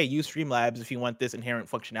to hey, use Streamlabs if you want this inherent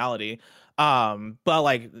functionality.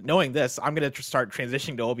 But knowing this, I'm gonna start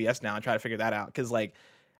transitioning to OBS now and try to figure that out, because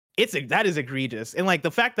that is egregious. And the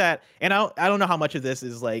fact that, and I don't know how much of this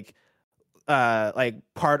is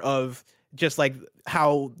part of just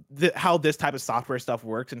how this type of software stuff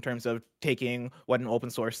works in terms of taking what an open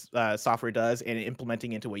source software does and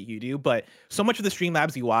implementing into what you do. But so much of the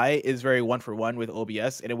Streamlabs UI is very one-for-one with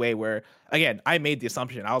OBS in a way where, again, I made the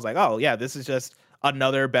assumption. I was like, oh yeah, this is just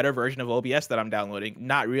another better version of OBS that I'm downloading,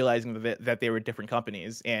 not realizing that they were different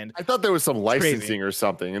companies. And I thought there was some licensing or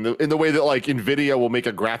something in the way that NVIDIA will make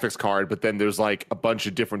a graphics card, but then there's a bunch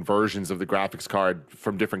of different versions of the graphics card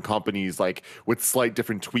from different companies, with slight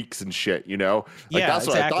different tweaks and shit, Yeah, that's exactly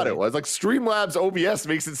what I thought it was. Streamlabs OBS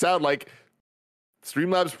makes it sound like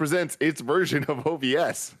Streamlabs presents its version of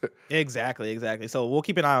OBS. Exactly. So we'll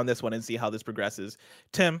keep an eye on this one and see how this progresses.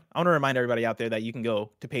 Tim, I want to remind everybody out there that you can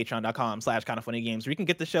go to patreon.com/kindafunnygames where you can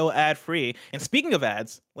get the show ad free. And speaking of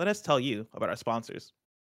ads, let us tell you about our sponsors.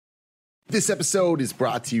 This episode is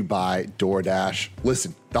brought to you by DoorDash.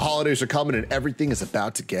 Listen, the holidays are coming and everything is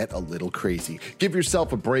about to get a little crazy. Give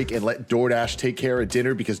yourself a break and let DoorDash take care of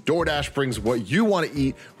dinner, because DoorDash brings what you want to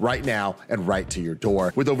eat right now and right to your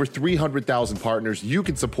door. With over 300,000 partners, you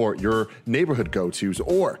can support your neighborhood go-tos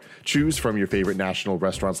or choose from your favorite national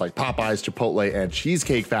restaurants like Popeyes, Chipotle, and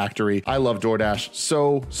Cheesecake Factory. I love DoorDash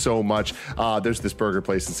so much. There's this burger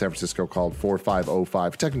place in San Francisco called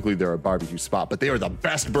 4505. Technically, they're a barbecue spot, but they are the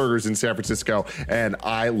best burgers in San Francisco, and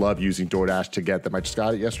I love using DoorDash to get them. I just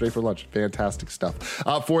got it yesterday for lunch. Fantastic stuff.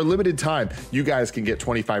 For a limited time, you guys can get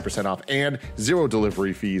 25% off and 0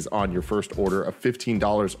 delivery fees on your first order of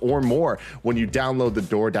 $15 or more when you download the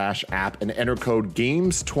DoorDash app and enter code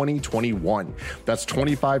GAMES2021. That's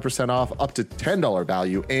 25% off up to $10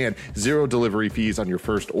 value and 0 delivery fees on your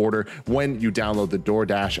first order when you download the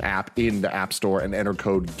DoorDash app in the App Store and enter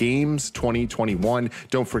code GAMES2021.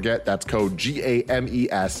 Don't forget, that's code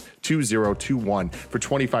GAMES2021 for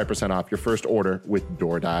 25% off your first order with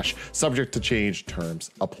DoorDash. Subject to change, terms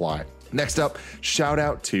apply. Next up, shout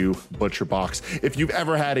out to ButcherBox. If you've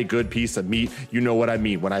ever had a good piece of meat, you know what I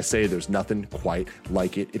mean when I say there's nothing quite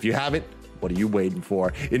like it. If you haven't, what are you waiting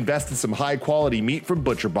for? Invest in some high quality meat from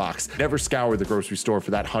ButcherBox. Never scour the grocery store for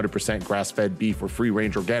that 100% grass-fed beef or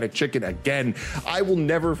free-range organic chicken again. I will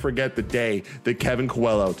never forget the day that Kevin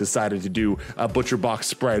Coelho decided to do a ButcherBox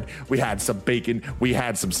spread. We had some bacon, we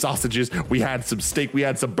had some sausages, we had some steak, we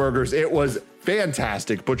had some burgers. It was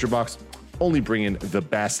fantastic. ButcherBox, only bringing the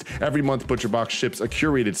best. Every month, ButcherBox ships a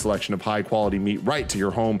curated selection of high quality meat right to your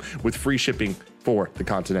home with free shipping for the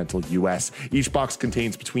continental US. Each box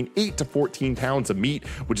contains between 8 to 14 pounds of meat,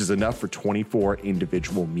 which is enough for 24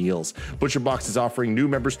 individual meals. ButcherBox is offering new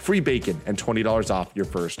members free bacon and $20 off your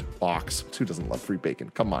first box. Who doesn't love free bacon?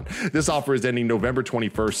 Come on. This offer is ending November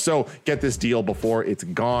 21st, so get this deal before it's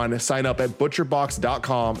gone. Sign up at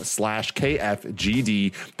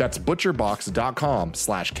butcherbox.com/KFGD. That's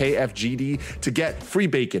butcherbox.com/KFGD to get free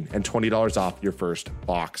bacon and $20 off your first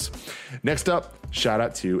box. Next up, shout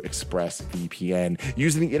out to ExpressVPN.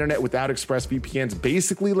 Using the internet without ExpressVPN is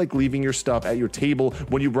basically like leaving your stuff at your table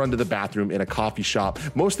when you run to the bathroom in a coffee shop.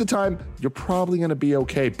 Most of the time, you're probably going to be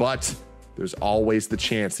okay, but there's always the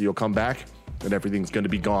chance that you'll come back and everything's going to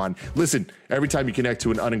be gone. Listen, every time you connect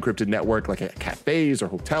to an unencrypted network like at cafes or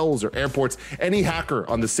hotels or airports, any hacker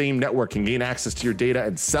on the same network can gain access to your data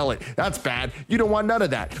and sell it. That's bad. You don't want none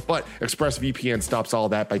of that. But ExpressVPN stops all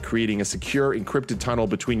that by creating a secure encrypted tunnel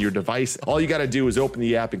between your device. All you got to do is open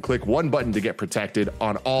the app and click one button to get protected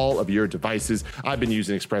on all of your devices. I've been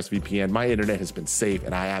using ExpressVPN. My internet has been safe,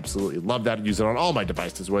 and I absolutely love that. I use it on all my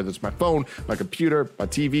devices, whether it's my phone, my computer, my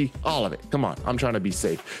TV, all of it. Come on, I'm trying to be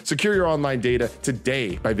safe. Secure your online data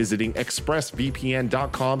today by visiting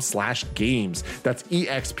expressvpn.com/games. That's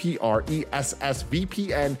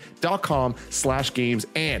expressvpn.com/games,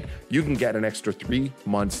 and you can get an extra 3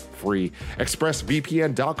 months free.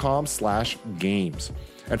 expressvpn.com/games.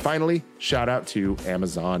 And finally, shout out to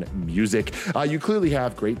Amazon Music. You clearly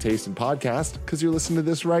have great taste in podcasts because you're listening to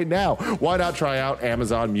this right now. Why not try out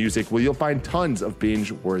Amazon Music, where you'll find tons of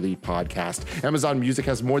binge-worthy podcasts. Amazon Music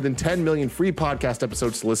has more than 10 million free podcast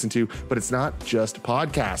episodes to listen to, but it's not just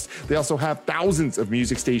podcasts. They also have thousands of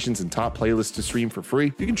music stations and top playlists to stream for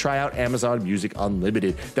free. You can try out Amazon Music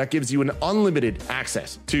Unlimited. That gives you an unlimited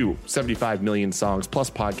access to 75 million songs, plus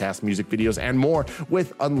podcasts, music videos, and more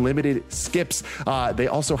with unlimited skips. They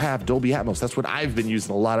also have Dolby Atmos. That's what I've been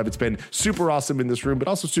using a lot of. It's been super awesome in this room, but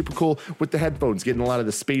also super cool with the headphones, getting a lot of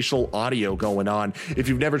the spatial audio going on. If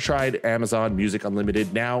you've never tried Amazon Music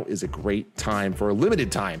Unlimited, now is a great time. For a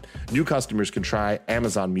limited time, new customers can try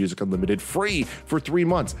Amazon Music Unlimited free for 3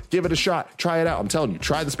 months. Give it a shot. Try it out. I'm telling you,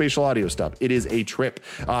 try the spatial audio stuff. It is a trip.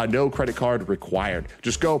 No credit card required.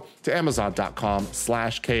 Just go to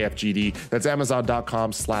amazon.com/KFGD. That's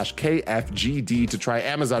amazon.com/KFGD to try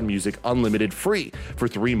Amazon Music Unlimited free for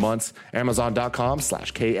 3 months.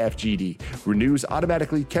 Amazon.com/KFGD. Renews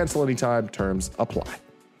automatically. Cancel anytime. Terms apply.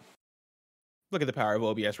 Look at the power of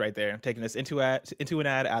OBS right there, taking us into an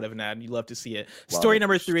ad, out of an ad. You love to see it. Story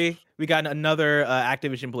number 3, we got another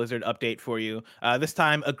Activision Blizzard update for you. This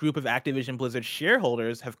time, a group of Activision Blizzard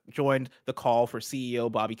shareholders have joined the call for CEO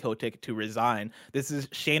Bobby Kotick to resign. This is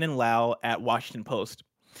Shannon Lau at Washington Post.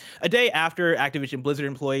 A day after Activision Blizzard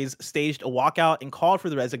employees staged a walkout and called for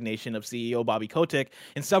the resignation of CEO Bobby Kotick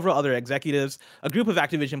and several other executives, a group of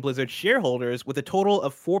Activision Blizzard shareholders with a total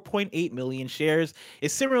of 4.8 million shares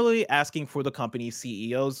is similarly asking for the company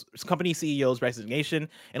CEO's resignation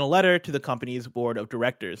in a letter to the company's board of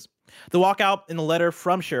directors. The walkout in the letter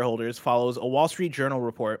from shareholders follows a Wall Street Journal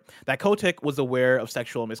report that Kotick was aware of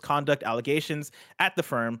sexual misconduct allegations at the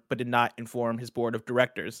firm but did not inform his board of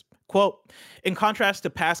directors. Quote, in contrast to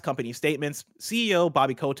past company statements, CEO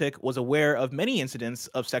Bobby Kotick was aware of many incidents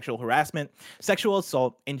of sexual harassment, sexual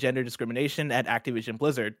assault, and gender discrimination at Activision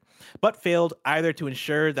Blizzard, but failed either to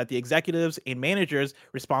ensure that the executives and managers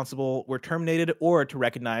responsible were terminated or to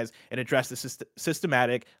recognize and address the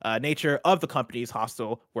systematic nature of the company's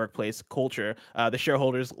hostile workplace culture. The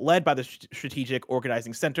shareholders, led by the Strategic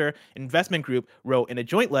Organizing Center Investment Group, wrote in a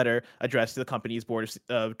joint letter addressed to the company's board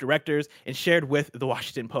of directors and shared with the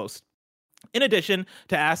Washington Post. In addition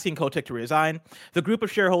to asking Kotick to resign, the group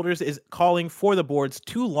of shareholders is calling for the board's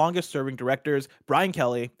 2 longest-serving directors, Brian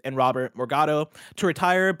Kelly and Robert Morgado, to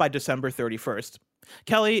retire by December 31st.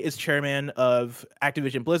 Kelly is chairman of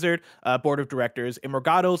Activision Blizzard board of directors, and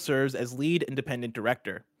Morgado serves as lead independent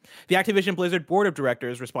director. The Activision Blizzard board of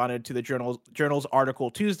directors responded to the Journal's article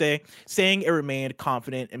Tuesday, saying it remained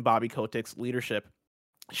confident in Bobby Kotick's leadership.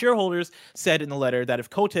 Shareholders said in the letter that if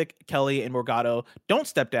Kotick, Kelly, and Morgado don't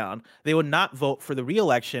step down, they would not vote for the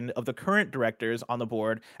re-election of the current directors on the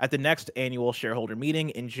board at the next annual shareholder meeting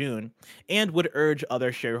in June, and would urge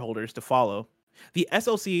other shareholders to follow. The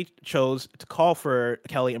SOC chose to call for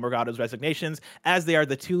Kelly and Morgado's resignations as they are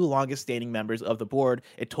the 2 longest-standing members of the board,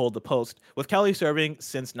 it told the Post, with Kelly serving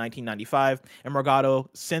since 1995 and Morgado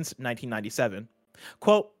since 1997.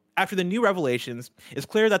 Quote, after the new revelations, it's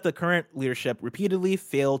clear that the current leadership repeatedly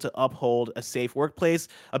failed to uphold a safe workplace,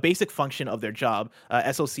 a basic function of their job,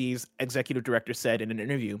 SOC's executive director said in an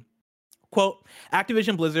interview. Quote,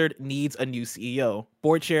 Activision Blizzard needs a new CEO,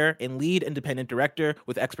 board chair, and lead independent director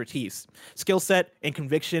with expertise, skill set, and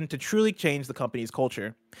conviction to truly change the company's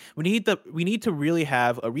culture. We need to really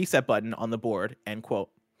have a reset button on the board, end quote.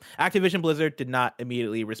 Activision Blizzard did not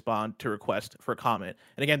immediately respond to request for comment.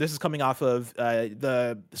 And again, this is coming off of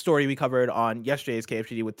the story we covered on yesterday's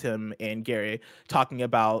KFGD with Tim and Gary, talking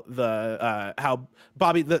about the how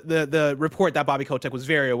Bobby the report that Bobby Kotick was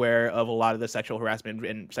very aware of a lot of the sexual harassment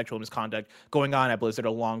and sexual misconduct going on at Blizzard,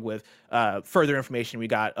 along with further information we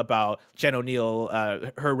got about Jen O'Neill,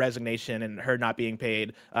 her resignation and her not being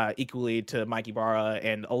paid equally to Mike Ibarra,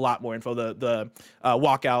 and a lot more info. The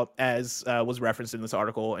walkout, as was referenced in this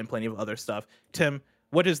article, and plenty of other stuff. Tim,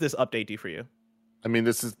 what does this update do for you? I mean,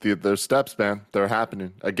 this is the steps, man. They're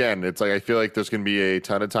happening. Again, it's like I feel like there's going to be a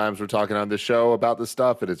ton of times we're talking on this show about this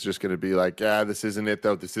stuff, and it's just going to be like, yeah, this isn't it,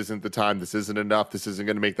 though. This isn't the time. This isn't enough. This isn't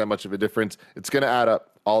going to make that much of a difference. It's going to add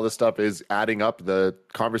up. All this stuff is adding up. The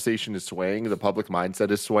conversation is swaying. The public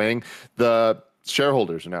mindset is swaying. The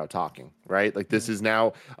shareholders are now talking, right? Like, this is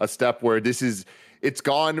now a step where it's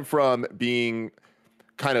gone from being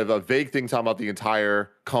kind of a vague thing talking about the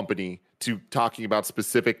entire company to talking about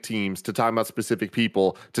specific teams to talking about specific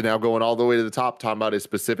people to now going all the way to the top talking about a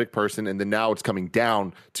specific person, and then now it's coming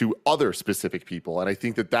down to other specific people. And I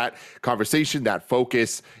think that conversation, that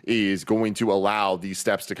focus is going to allow these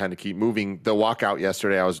steps to kind of keep moving. The walkout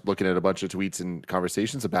yesterday, I was looking at a bunch of tweets and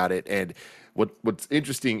conversations about it, and What's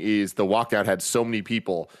interesting is the walkout had so many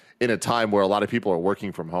people in a time where a lot of people are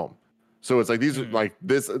working from home. So it's like these are like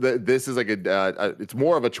this is like it's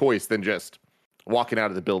more of a choice than just walking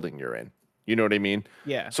out of the building you're in. You know what I mean?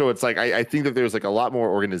 Yeah. So it's like I think that there's like a lot more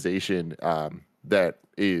organization that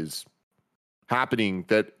is happening,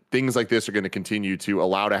 that things like this are going to continue to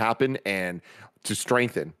allow to happen and to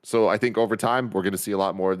strengthen. So I think over time we're going to see a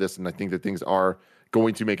lot more of this, and I think that things are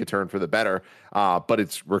going to make a turn for the better. But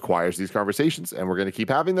it requires these conversations, and we're going to keep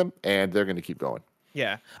having them, and they're going to keep going.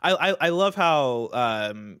 Yeah, I love how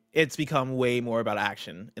it's become way more about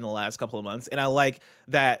action in the last couple of months, and I like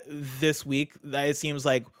that this week that it seems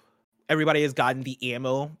like everybody has gotten the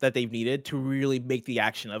ammo that they've needed to really make the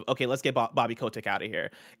action of, okay, let's get Bobby Kotick out of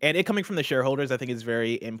here. And it coming from the shareholders, I think is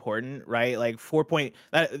very important, right? Like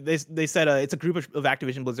they said it's a group of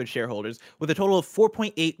Activision Blizzard shareholders with a total of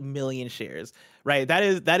 4.8 million shares, right?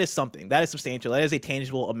 That is something. That is substantial. That is a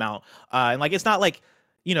tangible amount. And like, it's not like,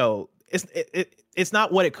 you know, it's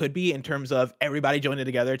not what it could be in terms of everybody joining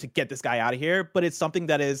together to get this guy out of here, but it's something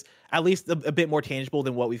that is at least a bit more tangible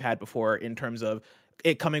than what we've had before in terms of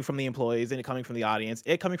it coming from the employees and it coming from the audience,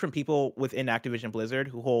 it coming from people within Activision Blizzard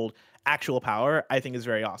who hold actual power. I think is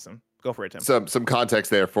very awesome. Go for it, Tim. Some context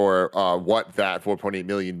there for what that 4.8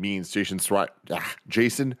 million means. Jason Schreier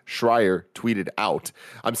tweeted out.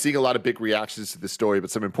 I'm seeing a lot of big reactions to this story, but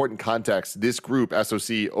some important context. This group,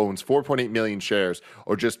 SOC, owns 4.8 million shares,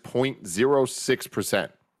 or just 0.06%.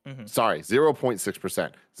 Sorry,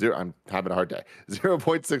 0.6%. I'm having a hard day.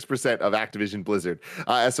 0.6% of Activision Blizzard.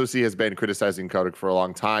 SOC has been criticizing Kotick for a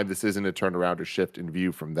long time. This isn't a turnaround or shift in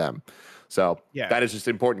view from them. So that is just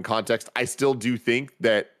important context. I still do think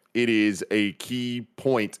that it is a key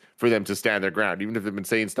point for them to stand their ground. Even if they've been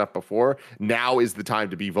saying stuff before, now is the time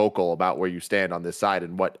to be vocal about where you stand on this side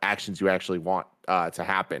and what actions you actually want to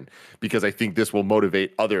happen. Because I think this will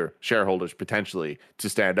motivate other shareholders potentially to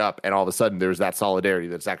stand up. And all of a sudden, there's that solidarity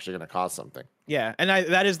that's actually going to cause something. Yeah, and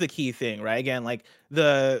that is the key thing, right? Again, like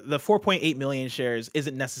the 4.8 million shares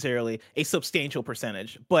isn't necessarily a substantial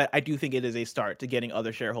percentage, but I do think it is a start to getting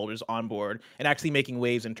other shareholders on board and actually making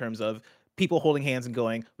waves in terms of people holding hands and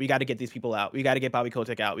going, we got to get these people out. We got to get Bobby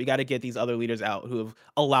Kotick out. We got to get these other leaders out who have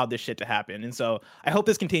allowed this shit to happen. And so I hope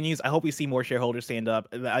this continues. I hope we see more shareholders stand up.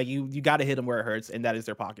 You got to hit them where it hurts, and that is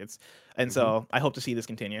their pockets. And so I hope to see this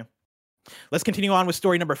continue. Let's continue on with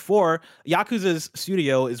story number 4. Yakuza's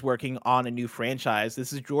studio is working on a new franchise.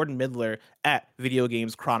 This is Jordan Midler at Video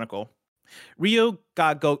Games Chronicle. Ryo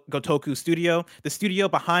Gotoku Studio, the studio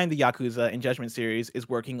behind the Yakuza and Judgment series, is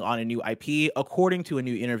working on a new IP, according to a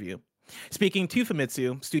new interview. Speaking to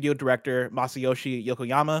Famitsu, studio director Masayoshi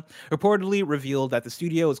Yokoyama reportedly revealed that the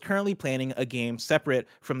studio is currently planning a game separate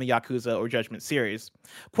from the Yakuza or Judgment series.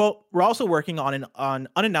 Quote, we're also working on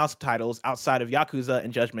unannounced titles outside of Yakuza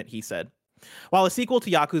and Judgment, he said. While a sequel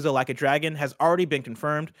to Yakuza Like a Dragon has already been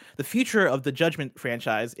confirmed, the future of the Judgment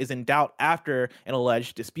franchise is in doubt after an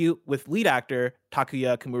alleged dispute with lead actor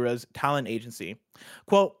Takuya Kimura's talent agency.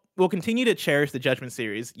 Quote, we'll continue to cherish the Judgment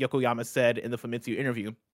series, Yokoyama said in the Famitsu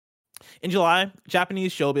interview. In July,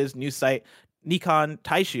 Japanese showbiz news site Nikon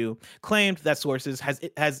Taishu claimed that sources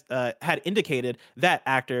had indicated that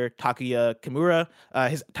actor Takuya Kimura,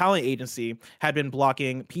 his talent agency, had been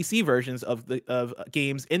blocking PC versions of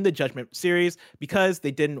games in the Judgment series because they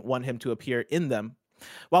didn't want him to appear in them.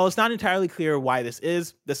 While it's not entirely clear why this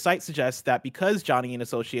is, the site suggests that because Johnny and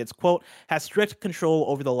Associates, quote, has strict control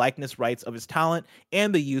over the likeness rights of his talent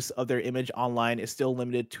and the use of their image online is still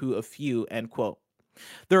limited to a few, end quote.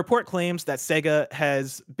 The report claims that Sega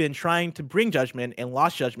has been trying to bring Judgment and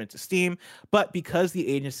Lost Judgment to Steam, but because the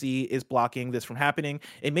agency is blocking this from happening,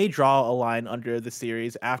 it may draw a line under the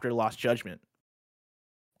series after Lost Judgment.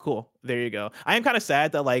 Cool. There you go. I am kind of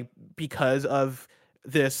sad that, like, because of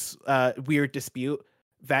this weird dispute,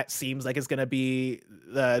 that seems like it's going to be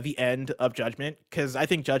the end of Judgment, because I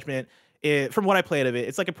think Judgment, from what I played of it,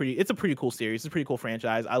 it's a pretty cool series. It's a pretty cool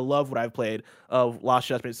franchise. I love what I've played of Lost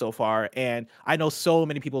Judgment so far, and I know so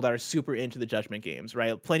many people that are super into the Judgment games,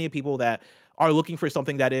 right? Plenty of people that are looking for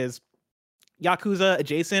something that is Yakuza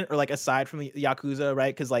adjacent or like aside from the Yakuza,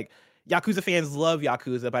 right? Because like Yakuza fans love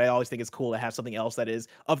Yakuza, but I always think it's cool to have something else that is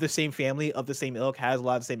of the same family, of the same ilk, has a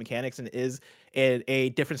lot of the same mechanics, and is a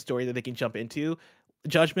different story that they can jump into.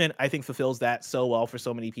 Judgment, I think, fulfills that so well for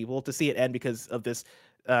so many people. To see it end because of this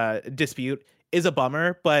dispute is a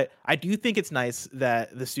bummer, but I do think it's nice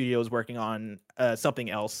that the studio is working on something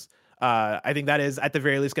else. I think that is at the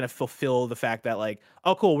very least going to fulfill the fact that, like,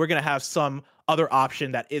 oh cool, we're going to have some other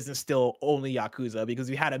option that isn't still only Yakuza, because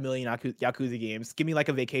we had a million Yakuza games. Give me like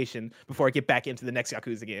a vacation before I get back into the next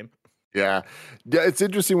Yakuza game. Yeah. Yeah, it's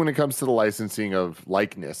interesting when it comes to the licensing of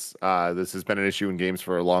likeness. This has been an issue in games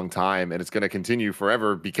for a long time, and it's going to continue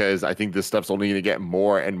forever because I think this stuff's only going to get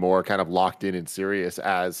more and more kind of locked in and serious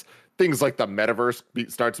as things like the metaverse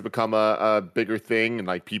starts to become a bigger thing, and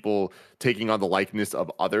like people taking on the likeness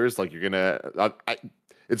of others. Like you're gonna,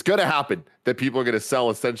 it's gonna happen that people are gonna sell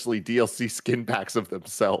essentially DLC skin packs of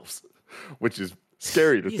themselves, which is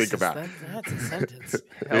scary to think about. That's a sentence.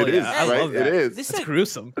 Hell It yeah. is, I right? love that. It is. It's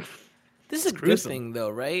gruesome. This is a good gruesome. thing, though,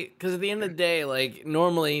 right? Because at the end of the day, like,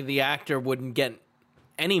 normally the actor wouldn't get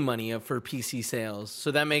any money for PC sales.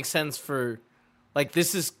 So that makes sense for, like,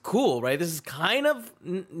 this is cool, right? This is kind of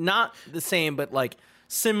not the same, but, like,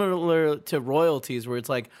 similar to royalties where it's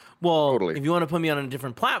like, well, Totally. if you want to put me on a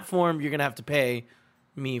different platform, you're going to have to pay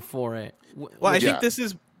me for it. Well, I think this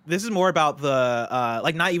is more about the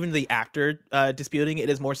like not even the actor disputing. It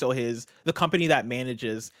is more so the company that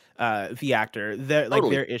manages the actor.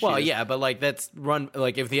 Their issues. Well, yeah, but, like, that's run,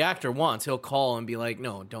 like, if the actor wants, he'll call and be like,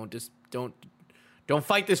 no, don't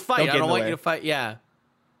fight this fight. I don't want you to fight. Yeah.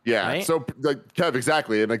 Yeah. Right? So, like, Kev,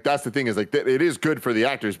 exactly. And like, that's the thing is like, it is good for the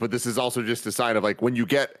actors, but this is also just a sign of like, when you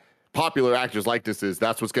get popular actors like this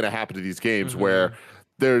that's what's going to happen to these games where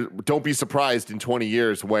don't be surprised in 20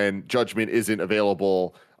 years when Judgment isn't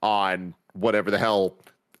available on whatever the hell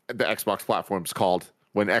the Xbox platform's called.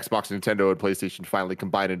 When Xbox, Nintendo, and PlayStation finally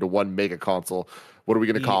combine into one mega console, what are we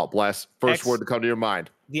going to call it, Bless? First word to come to your mind.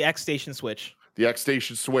 The X Station Switch. The X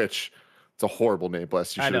Station Switch. It's a horrible name,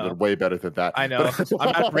 Bless. You should have been way better than that. I know.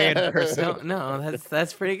 I'm not a brand person. No,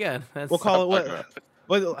 that's pretty good. We'll call it what?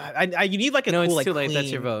 Well, you need like a cool, it's like too late. That's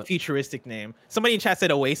clean, your vote. futuristic name. Somebody in chat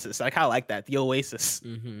said Oasis. I kind of like that. The Oasis.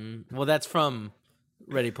 Well, that's from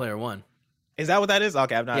Ready Player One. Is that what that is?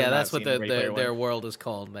 Okay, I've not. Yeah, I've not that's what seen Ready Player their One. world is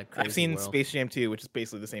called. That crazy I've seen world. Space Jam 2, which is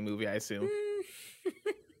basically the same movie, I assume.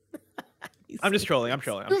 I'm just trolling. I'm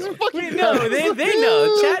trolling. No, they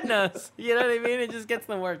know. Chat knows. You know what I mean? It just gets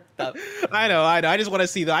them worked up. I know. I just want to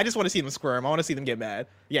see them. I just want to see them squirm. I want to see them get mad.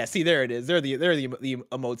 Yeah. See, there it is. They're the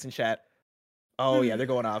emotes in chat. Oh yeah, they're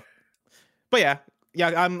going off. But yeah.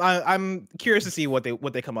 I'm curious to see what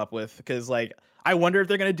they come up with because like I wonder if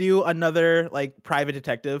they're gonna do another like private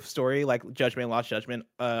detective story like Judgment and Lost Judgment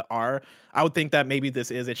are. I would think that maybe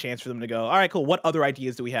this is a chance for them to go, all right, cool. What other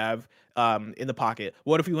ideas do we have in the pocket?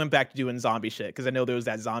 What if we went back to doing zombie shit? Because I know there was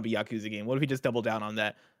that zombie Yakuza game. What if we just double down on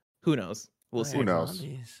that? Who knows? We'll see. Who knows?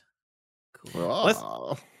 Zombies. Cool.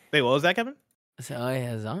 Oh. Wait, what was that, Kevin? So, oh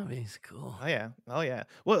yeah, zombies. Cool. Oh yeah.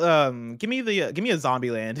 Well, give me a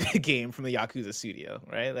Zombieland game from the Yakuza studio,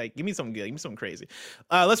 right? Like, give me something good, give me something crazy.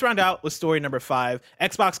 Let's round out with story number 5.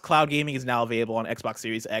 Xbox Cloud Gaming is now available on Xbox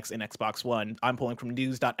Series X and Xbox One. I'm pulling from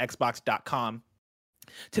news.xbox.com.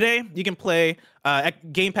 Today, you can play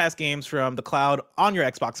Game Pass games from the cloud on your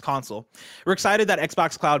Xbox console. We're excited that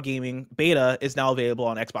Xbox Cloud Gaming Beta is now available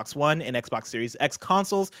on Xbox One and Xbox Series X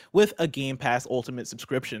consoles with a Game Pass Ultimate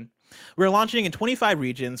subscription. We're launching in 25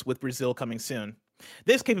 regions with Brazil coming soon.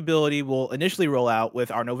 This capability will initially roll out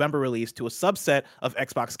with our November release to a subset of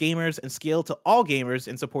Xbox gamers and scale to all gamers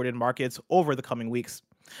in supported markets over the coming weeks.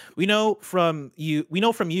 We know from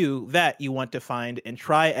you that you want to find and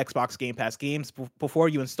try Xbox Game Pass games before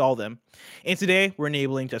you install them. And today, we're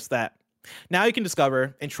enabling just that. Now you can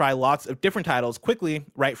discover and try lots of different titles quickly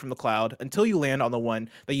right from the cloud until you land on the one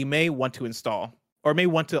that you may want to install, or may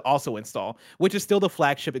want to also install, which is still the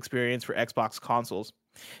flagship experience for Xbox consoles.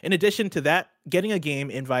 In addition to that, getting a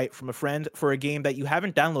game invite from a friend for a game that you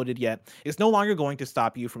haven't downloaded yet is no longer going to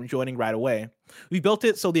stop you from joining right away. We built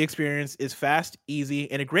it so the experience is fast,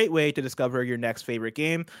 easy, and a great way to discover your next favorite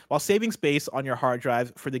game while saving space on your hard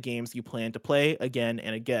drive for the games you plan to play again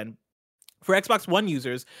and again. For Xbox One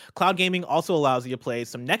users, cloud gaming also allows you to play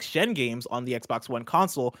some next-gen games on the Xbox One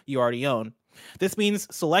console you already own. This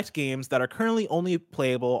means select games that are currently only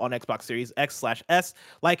playable on Xbox Series X/S,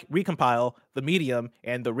 like Recompile, The Medium,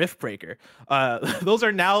 and The Riftbreaker. Those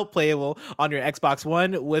are now playable on your Xbox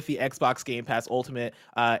One with the Xbox Game Pass Ultimate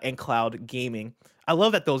and Cloud Gaming. I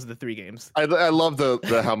love that those are the 3 games. I love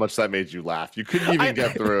the how much that made you laugh. You couldn't even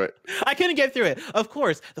get through it. I couldn't get through it. Of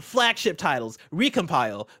course, the flagship titles,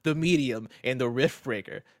 Recompile, The Medium, and The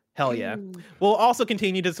Riftbreaker. Hell yeah. We'll also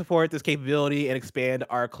continue to support this capability and expand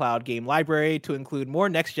our cloud game library to include more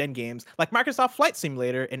next-gen games like Microsoft Flight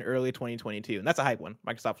Simulator in early 2022. And that's a hype one,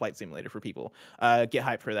 Microsoft Flight Simulator for people. Get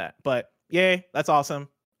hyped for that. But yay, that's awesome.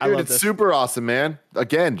 I Dude, love it's this. super awesome, man.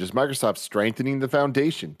 Again, just Microsoft strengthening the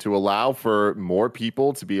foundation to allow for more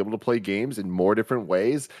people to be able to play games in more different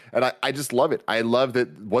ways. And I just love it. I love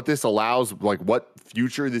that what this allows, like what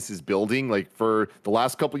future this is building. Like for the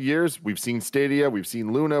last couple of years, we've seen Stadia, we've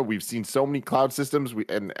seen Luna, we've seen so many cloud systems,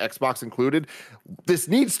 and Xbox included. This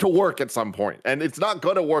needs to work at some point, and it's not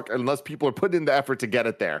going to work unless people are putting in the effort to get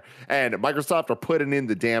it there. And Microsoft are putting in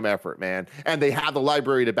the damn effort, man. And they have the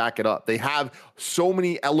library to back it up. They have so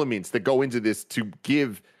many elements that go into this to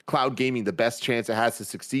give cloud gaming the best chance it has to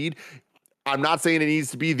succeed. I'm not saying it needs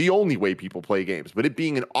to be the only way people play games, but it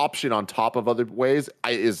being an option on top of other ways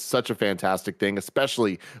is such a fantastic thing,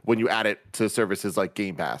 especially when you add it to services like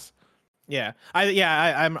Game Pass. Yeah,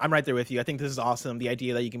 I'm right there with you. I think this is awesome. The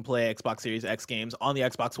idea that you can play Xbox Series X games on the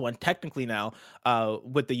Xbox One technically now,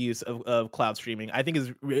 with the use of cloud streaming, I think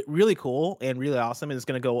is really cool and really awesome. And it's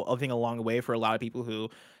going to go, I think, a long way for a lot of people who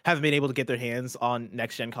haven't been able to get their hands on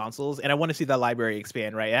next gen consoles. And I want to see that library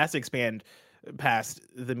expand. Right, it has to expand past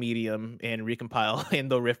the Medium and Recompile and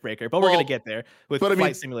the Riftbreaker, but we're going to get there with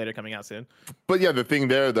Flight Simulator coming out soon. But yeah, the thing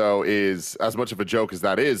there though is, as much of a joke as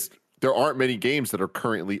that is, there aren't many games that are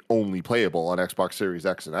currently only playable on Xbox Series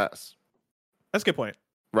X and S. That's a good point.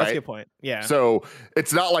 Right? That's a good point. Yeah. So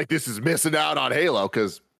it's not like this is missing out on Halo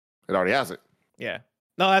because it already has it. Yeah.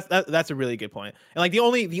 No, that's a really good point. And like the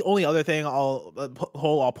only other thing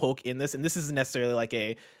I'll poke in this, and this isn't necessarily like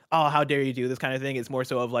a, oh, how dare you do this kind of thing. It's more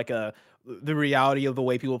so of like the reality of the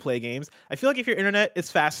way people play games. I feel like if your internet is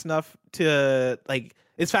fast enough to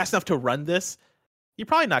run this, you're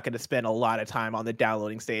probably not going to spend a lot of time on the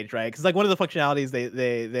downloading stage, right? Because like one of the functionalities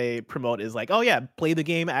they promote is like, oh yeah, play the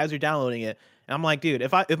game as you're downloading it. And I'm like, dude,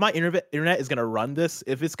 if my internet is going to run this,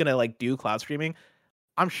 if it's going to like do cloud streaming,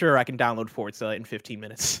 I'm sure I can download Forza in 15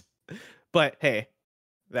 minutes. But hey,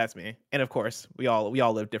 that's me. And of course, we all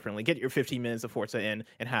live differently. Get your 15 minutes of Forza in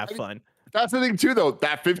and have fun. That's the thing too, though.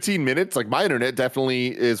 That 15 minutes, like my internet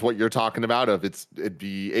definitely is what you're talking about. It'd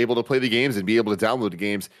be able to play the games and be able to download the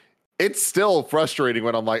games. It's still frustrating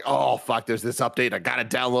when I'm like, oh fuck, there's this update. I gotta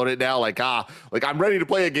download it now. Like I'm ready to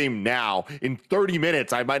play a game now. In 30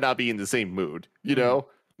 minutes, I might not be in the same mood. You know?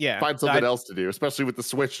 Yeah. Find something else to do, especially with the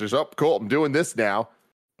Switch. There's cool. I'm doing this now.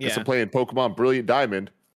 Guess I'm playing Pokemon Brilliant Diamond.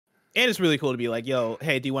 And it's really cool to be like, yo,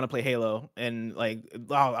 hey, do you want to play Halo? And like,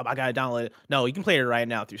 oh, I gotta download it. No, you can play it right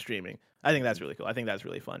now through streaming. I think that's really cool. I think that's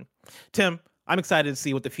really fun. Tim, I'm excited to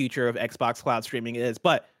see what the future of Xbox cloud streaming is,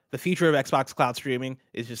 but the future of Xbox cloud streaming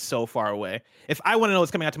is just so far away. If I want to know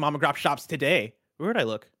what's coming out to mom and pop shops today, where would I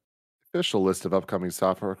look? Official list of upcoming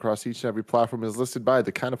software across each and every platform is listed by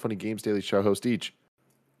the Kind of Funny Games Daily Show host each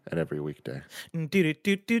and every weekday.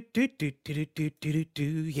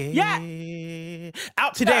 Yeah.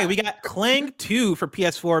 Out today, we got Clang 2 for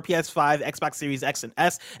PS4, PS5, Xbox Series X and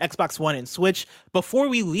S, Xbox One, and Switch. Before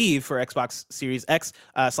we leave for Xbox Series X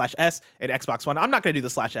 /S and Xbox One, I'm not going to do the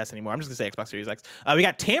 /S anymore. I'm just going to say Xbox Series X. We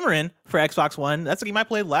got Tamarin for Xbox One. That's a game I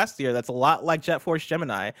played last year. That's a lot like Jet Force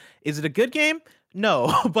Gemini. Is it a good game?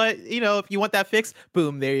 No, but if you want that fix,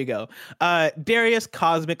 boom, there you go. Darius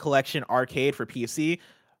Cosmic Collection Arcade for PC.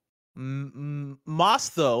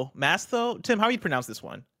 Mastho. Tim, how do you pronounce this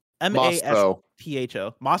one? Mastho.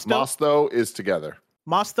 Mastho is together.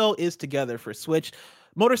 Mastho is together for Switch.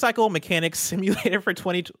 Motorcycle Mechanic Simulator for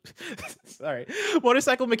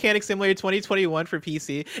Motorcycle Mechanic Simulator 2021 for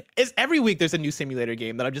PC. Every week there's a new simulator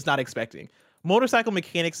game that I'm just not expecting. Motorcycle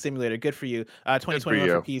Mechanic Simulator, good for you. 2021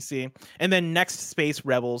 for PC. And then Next Space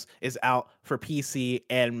Rebels is out for PC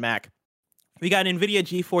and Mac. We got an NVIDIA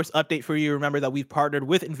GeForce update for you. Remember that we've partnered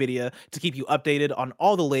with NVIDIA to keep you updated on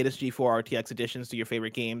all the latest GeForce RTX additions to your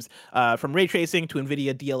favorite games, from ray tracing to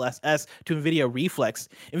NVIDIA DLSS to NVIDIA Reflex.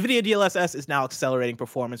 NVIDIA DLSS is now accelerating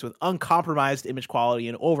performance with uncompromised image quality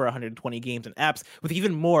in over 120 games and apps, with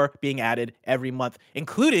even more being added every month,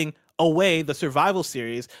 including Away, the Survival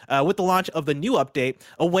Series. With the launch of the new update,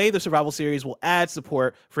 Away, the Survival Series will add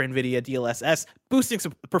support for NVIDIA DLSS, boosting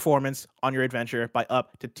performance on your adventure by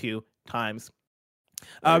up to 2 times.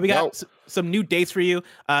 We got some new dates for you.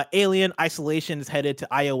 Alien Isolation is headed to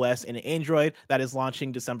iOS and Android. That is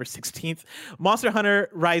launching December 16th. Monster Hunter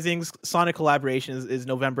Rising's Sonic collaboration is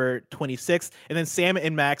November 26th. And then Sam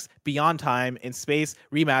 & Max Beyond Time in Space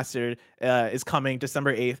Remastered is coming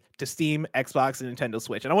December 8th to Steam, Xbox, and Nintendo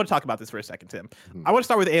Switch. And I want to talk about this for a second, Tim. I want to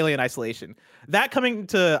start with Alien Isolation. That coming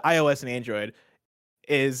to iOS and Android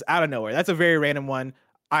is out of nowhere. That's a very random one.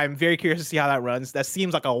 I'm very curious to see how that runs. That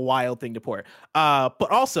seems like a wild thing to port. But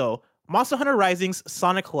also, Monster Hunter Rising's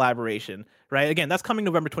Sonic collaboration, right? Again, that's coming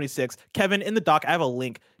November 26th. Kevin, in the doc, I have a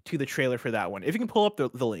link to the trailer for that one. If you can pull up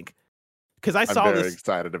the link. Because I saw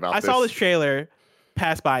excited about this. I saw this trailer,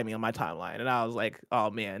 passed by me on my timeline, and I was like, "Oh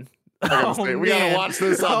man, We gotta watch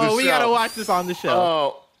this on the show. We gotta watch this on the show."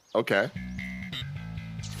 Oh, okay.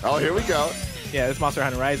 Oh, here we go. Yeah, this Monster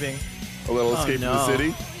Hunter Rising. A little escape from the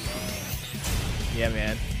city. Yeah,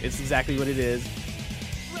 man, it's exactly what it is.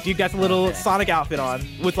 Dude got the little Sonic outfit on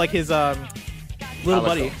with like his little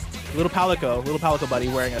buddy, little Palico buddy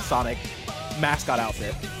wearing a Sonic mascot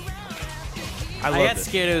outfit. I got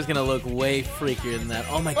scared it was gonna look way freakier than that.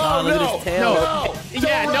 Oh my god, look at his tail.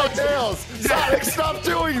 No, tails. Sonic, stop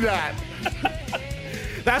doing that.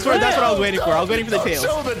 That's what I was waiting for. I was waiting for the tails.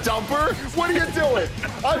 Show the dumper. What are you doing?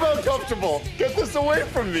 I'm uncomfortable. Get this away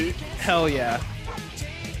from me. Hell yeah.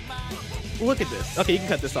 Look at this. Okay, you can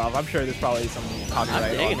cut this off. I'm sure there's probably some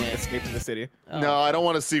copyright on Escape from the City. Oh. No, I don't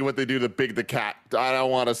want to see what they do to Big the Cat. I don't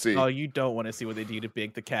want to see. Oh, you don't want to see what they do to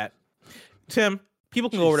Big the Cat. Tim, people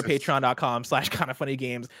can go over to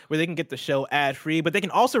patreon.com/kindafunnygames where they can get the show ad-free, but they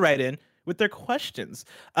can also write in with their questions.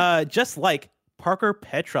 Just like Parker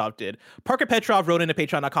Petrov did. Parker Petrov wrote into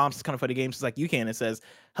patreon.com/kindafunnygames just like you can. It says,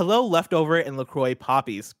 "Hello, Leftover and LaCroix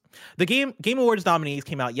Poppies. The Game Awards nominees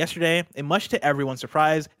came out yesterday, and much to everyone's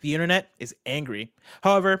surprise, the internet is angry.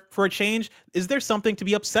 However, for a change, is there something to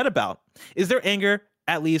be upset about? Is their anger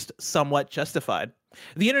at least somewhat justified?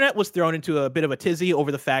 The internet was thrown into a bit of a tizzy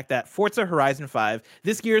over the fact that Forza Horizon 5,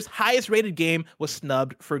 this year's highest rated game, was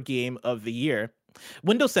snubbed for Game of the Year.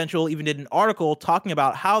 Windows Central even did an article talking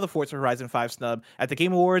about how the Forza Horizon 5 snub at the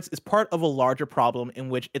Game Awards is part of a larger problem in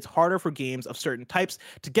which it's harder for games of certain types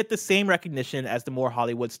to get the same recognition as the more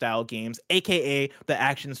Hollywood-style games, aka the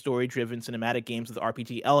action story-driven cinematic games with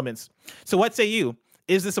RPG elements. So what say you?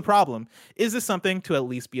 Is this a problem? Is this something to at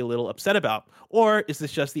least be a little upset about? Or is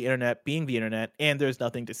this just the internet being the internet and there's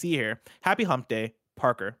nothing to see here? Happy Hump Day,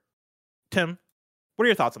 Parker." Tim, what are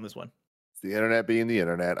your thoughts on this one? The internet being the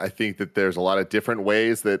internet. I think that there's a lot of different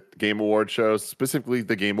ways that Game Awards shows, specifically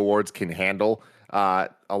the Game Awards, can handle a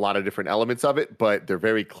lot of different elements of it, but they're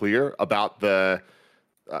very clear about the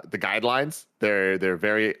guidelines. They're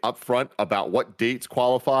very upfront about what dates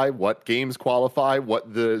qualify, what games qualify,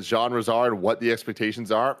 what the genres are, and what the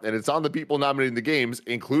expectations are. And it's on the people nominating the games,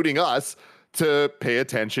 including us, to pay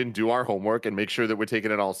attention, do our homework, and make sure that we're taking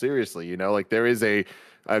it all seriously. You know, like there is a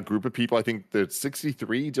group of people. I think there's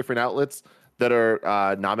 63 different outlets that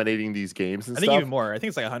are nominating these games and stuff. I think even more. I think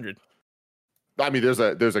it's like 100. I mean, there's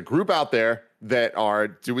a group out there that are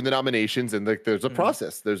doing the nominations, and there's a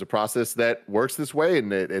process. There's a process that works this way,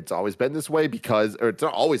 and it's always been this way or it's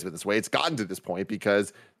not always been this way. It's gotten to this point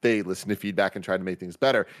because they listen to feedback and try to make things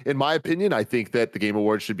better. In my opinion, I think that the Game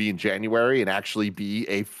Awards should be in January and actually be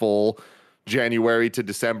a full January to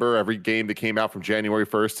December, every game that came out from January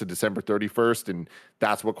 1st to December 31st, and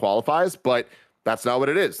that's what qualifies. But that's not what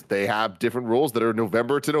it is. They have different rules that are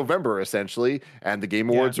November to November, essentially, and the Game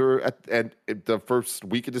Awards are at the first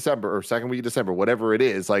week of December or second week of December, whatever it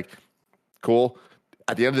is. Like, cool.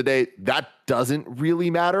 At the end of the day, that doesn't really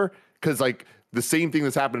matter because, like, the same thing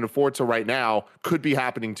that's happening to Forza right now could be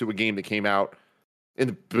happening to a game that came out in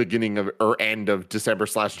the beginning of or end of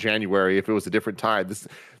December/January if it was a different time. This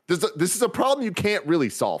is a problem you can't really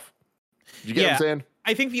solve. You get what I'm saying?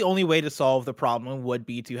 I think the only way to solve the problem would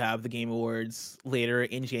be to have the Game Awards later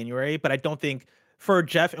in January, but I don't think for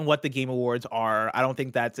Jeff and what the Game Awards are, I don't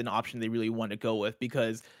think that's an option they really want to go with,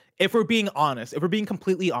 because if we're being honest, if we're being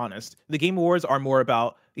completely honest, the Game Awards are more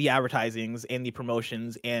about the advertisings and the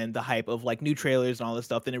promotions and the hype of like new trailers and all this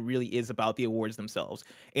stuff than it really is about the awards themselves.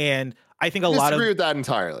 And I think I disagree with that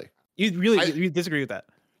entirely. You disagree with that?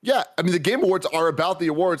 Yeah, I mean, the Game Awards are about the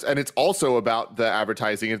awards, and it's also about the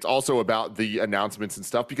advertising. It's also about the announcements and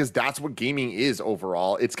stuff, because that's what gaming is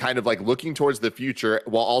overall. It's kind of like looking towards the future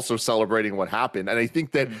while also celebrating what happened. And I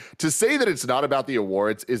think that to say that it's not about the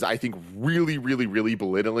awards is, I think, really, really, really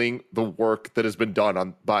belittling the work that has been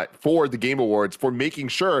done for the Game Awards, for making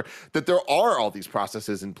sure that there are all these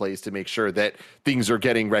processes in place to make sure that things are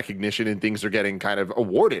getting recognition and things are getting kind of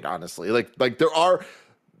awarded, honestly. Like there are,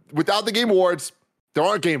 without the Game Awards, there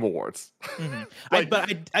aren't Game Awards.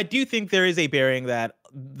 I do think there is a bearing that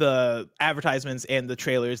the advertisements and the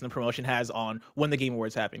trailers and the promotion has on when the Game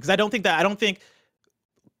Awards happen. Because I don't think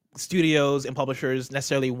studios and publishers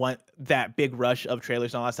necessarily want that big rush of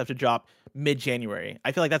trailers and all that stuff to drop mid-January.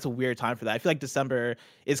 I feel like that's a weird time for that. I feel like December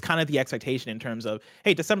is kind of the expectation in terms of,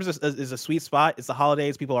 hey, December is a sweet spot. It's the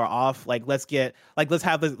holidays. People are off. Let's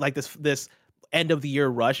have this end of the year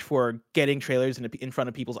rush for getting trailers in front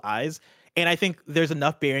of people's eyes. And I think there's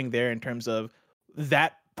enough bearing there in terms of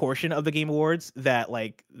that portion of the Game Awards that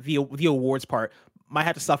like the awards part might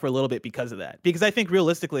have to suffer a little bit because of that. Because I think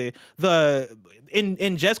realistically, in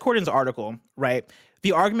Jez Corden's article, right,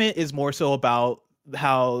 the argument is more so about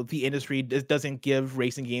how the industry doesn't give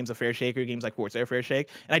racing games a fair shake, or games like Forza a fair shake.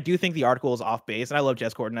 And I do think the article is off base. And I love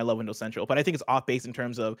Jez Corden, I love Windows Central, but I think it's off base in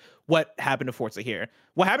terms of what happened to Forza here.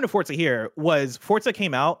 What happened to Forza here was Forza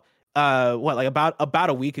came out about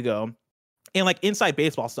a week ago, and like inside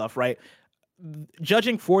baseball stuff, right?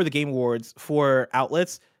 Judging for the Game Awards for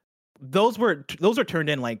outlets, those were turned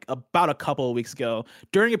in like about a couple of weeks ago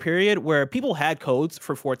during a period where people had codes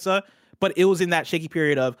for Forza, but it was in that shaky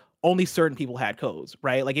period of only certain people had codes,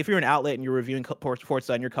 right? Like if you're an outlet and you're reviewing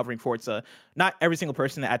Forza and you're covering Forza, not every single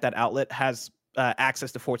person at that outlet has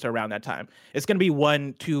access to Forza around that time. It's going to be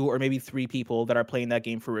 1, 2, or maybe 3 people that are playing that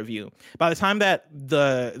game for review. By the time that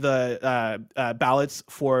the ballots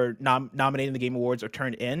for nominating the Game Awards are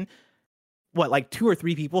turned in, like 2 or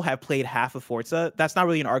 3 people have played half of Forza. That's not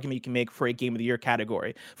really an argument you can make for a Game of the Year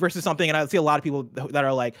category versus something. And I see a lot of people that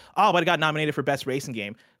are like, oh, but it got nominated for Best Racing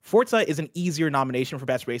Game. Forza is an easier nomination for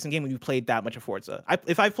Best Racing Game when you played that much of Forza.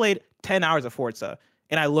 If I played 10 hours of Forza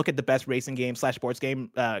and I look at the Best Racing Game / sports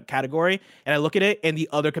game category, and I look at it and the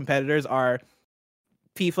other competitors are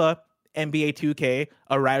FIFA, NBA 2K,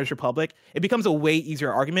 a Riders Republic, it becomes a way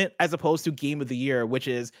easier argument as opposed to Game of the Year, which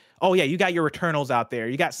is, oh yeah, you got your Returnals out there,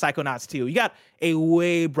 you got Psychonauts 2, you got a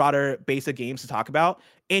way broader base of games to talk about,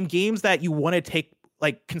 and games that you want to take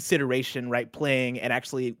like consideration, right, playing and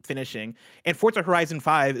actually finishing. And Forza Horizon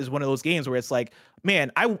 5 is one of those games where it's like,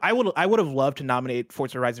 man, I would have loved to nominate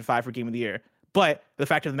Forza Horizon 5 for Game of the Year. But the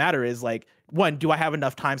fact of the matter is, like, one, do I have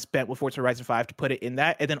enough time spent with Forza Horizon 5 to put it in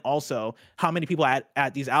that? And then also, how many people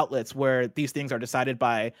at these outlets where these things are decided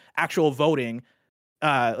by actual voting,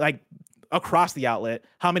 like across the outlet,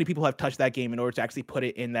 how many people have touched that game in order to actually put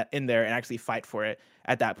it in there and actually fight for it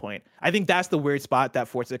at that point? I think that's the weird spot that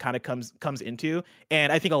Forza kind of comes into.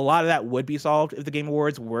 And I think a lot of that would be solved if the Game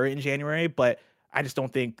Awards were in January, but I just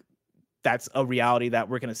don't think that's a reality that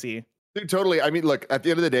we're going to see. Dude, totally. I mean, look, at the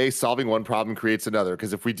end of the day, solving one problem creates another.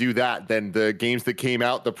 Because if we do that, then the games that came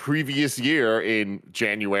out the previous year in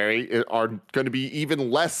January are going to be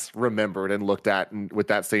even less remembered and looked at with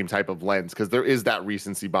that same type of lens. Because there is that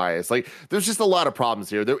recency bias. Like, there's just a lot of problems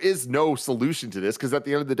here. There is no solution to this. Because at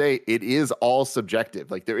the end of the day, it is all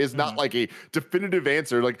subjective. Like, there is not like a definitive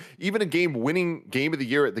answer. Like, even a game winning Game of the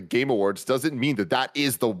Year at the Game Awards doesn't mean that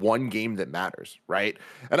is the one game that matters, right?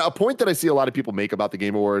 And a point that I see a lot of people make about the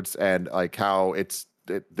Game Awards and like how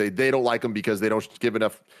they don't like them because they don't give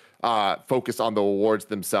enough focus on the awards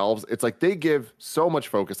themselves. It's like they give so much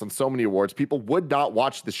focus on so many awards. People would not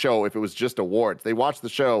watch the show if it was just awards. They watch the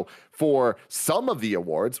show for some of the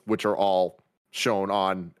awards, which are all shown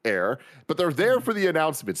on air, but they're there for the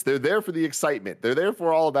announcements. They're there for the excitement. They're there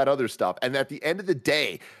for all of that other stuff. And at the end of the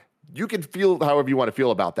day, you can feel however you want to feel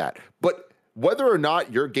about that. But whether or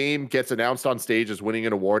not your game gets announced on stage as winning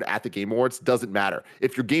an award at the Game Awards doesn't matter.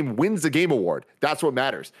 If your game wins the Game Award, that's what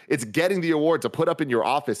matters. It's getting the award to put up in your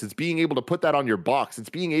office. It's being able to put that on your box. It's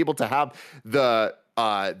being able to have the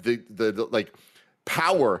like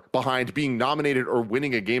power behind being nominated or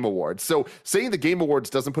winning a Game Award. So saying the Game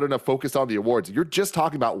Awards doesn't put enough focus on the awards, you're just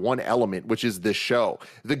talking about one element, which is the show.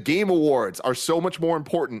 The Game Awards are so much more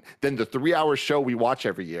important than the 3-hour show we watch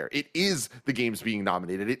every year. It is the games being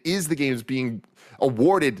nominated. It is the games being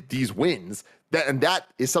awarded these wins. And that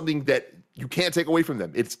is something that you can't take away from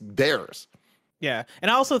them. It's theirs. Yeah.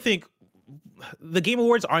 And I also think the Game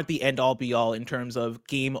Awards aren't the end all be all in terms of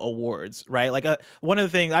game awards, right? Like one of the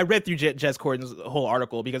things I read through Jez Corden's whole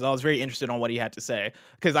article because I was very interested on what he had to say,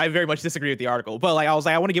 because I very much disagree with the article, but like I was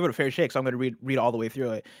like, I want to give it a fair shake, so I'm going to read all the way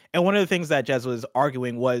through it. And one of the things that Jez was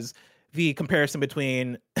arguing was the comparison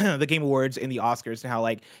between the Game Awards and the Oscars, and how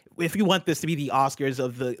like if you want this to be the Oscars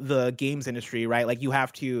of the games industry, right? Like you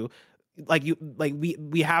have to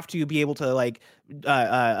we have to be able to like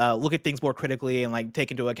look at things more critically and like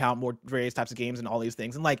take into account more various types of games and all these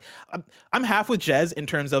things. And like I'm half with Jez in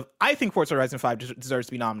terms of I think Forza Horizon 5 deserves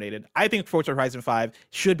to be nominated. I think Forza Horizon 5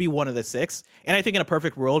 should be one of the 6, and I think in a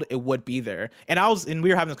perfect world it would be there. And we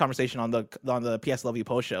were having this conversation on the PSLV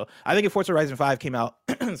post show. I think if Forza Horizon 5 came out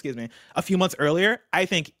excuse me, a few months earlier, I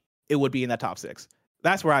think it would be in that top 6.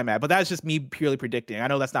 That's where I'm at, but that's just me purely predicting. I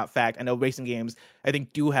know that's not fact. I know racing games, I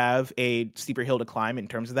think, do have a steeper hill to climb in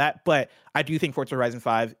terms of that, but I do think Forza Horizon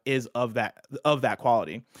 5 is of that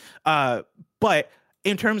quality. But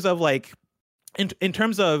in terms of like, in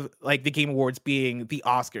terms of like the Game Awards being the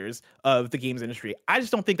Oscars of the games industry, I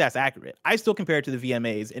just don't think that's accurate. I still compare it to the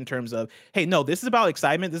VMAs in terms of, hey, no, this is about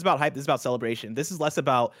excitement, this is about hype, this is about celebration. This is less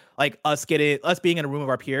about like us being in a room of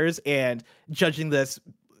our peers and judging this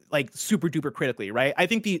like super duper critically, right? I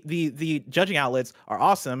think the judging outlets are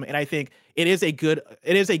awesome, and I think it is a good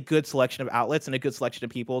selection of outlets and a good selection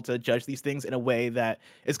of people to judge these things in a way that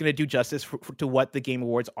is going to do justice to what the Game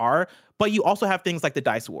Awards are. But you also have things like the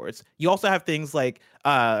Dice Awards. You also have things like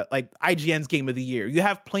IGN's Game of the Year. You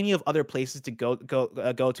have plenty of other places to go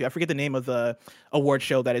to. I forget the name of the award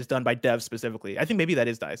show that is done by devs specifically. I think maybe that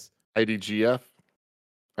is Dice. IDGF,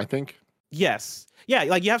 I think. Yes. Yeah,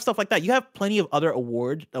 like you have stuff like that. You have plenty of other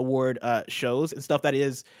award shows and stuff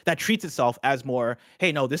that treats itself as more,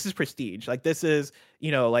 hey, no, this is prestige. Like this is,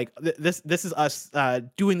 like this is us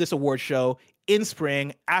doing this award show in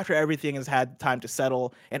spring after everything has had time to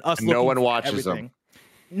settle and us no one watches everything. them.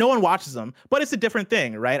 No one watches them, but it's a different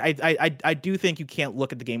thing, right? I do think you can't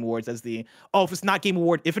look at the Game Awards as if it's not Game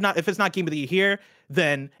Award, if it's not Game of the Year,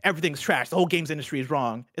 then everything's trash. The whole games industry is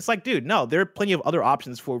wrong. It's like, dude, no, there are plenty of other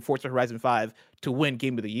options for Forza Horizon 5 to win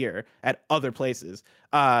Game of the Year at other places.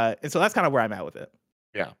 And so that's kind of where I'm at with it.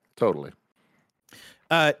 Yeah, totally.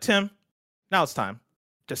 Tim, now it's time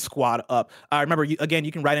to squad up. Remember, you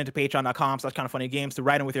can write into patreon.com/kindoffunnygames to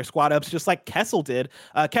write in with your squad ups, just like Kessel did.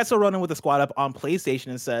 Kessel wrote in with a squad up on PlayStation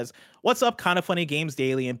and says, "What's up, Kind of Funny Games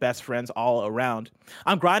Daily and best friends all around?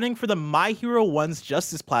 I'm grinding for the My Hero 1's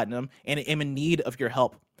Justice Platinum and am in need of your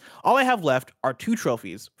help. All I have left are 2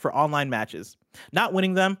 trophies for online matches. Not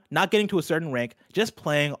winning them, not getting to a certain rank, just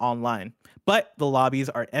playing online. But the lobbies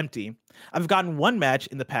are empty. I've gotten 1 match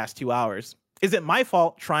in the past 2 hours. Is it my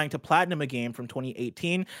fault trying to platinum a game from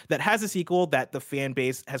 2018 that has a sequel that the fan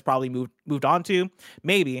base has probably moved on to?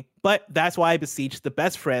 Maybe, but that's why I beseech the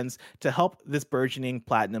best friends to help this burgeoning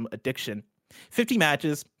platinum addiction. 50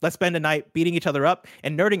 matches, let's spend a night beating each other up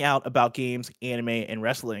and nerding out about games, anime, and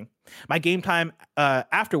wrestling. My game time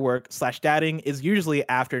after work /dadding is usually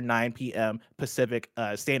after 9 p.m. Pacific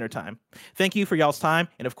Standard Time. Thank you for y'all's time,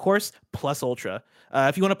 and of course, Plus Ultra.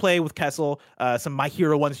 If you want to play with Kessel, some My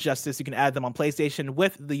Hero 1's Justice, you can add them on PlayStation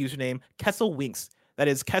with the username Kessel Winks. That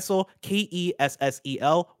is Kessel,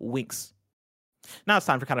 Kessel Winks. Now it's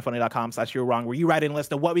time for kindoffunny.com/you're-wrong, where you write in a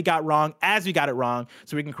list of what we got wrong as we got it wrong,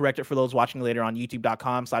 so we can correct it for those watching later on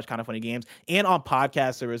youtube.com/kindoffunnygames and on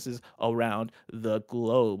podcast services around the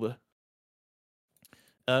globe.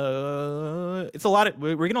 It's a lot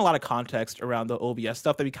we're getting a lot of context around the OBS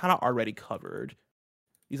stuff that we kind of already covered.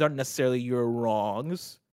 These aren't necessarily your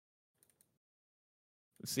wrongs.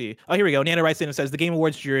 Let's see. Oh, here we go. Nana writes in and says the Game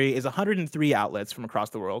Awards jury is 103 outlets from across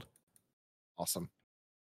the world. Awesome.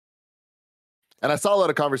 And I saw a lot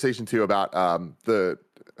of conversation too about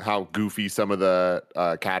how goofy some of the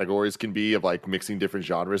categories can be of like mixing different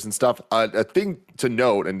genres and stuff. A thing to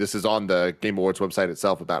note, and this is on the Game Awards website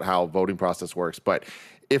itself about how voting process works, but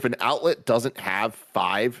if an outlet doesn't have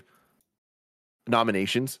 5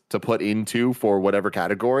 nominations to put into for whatever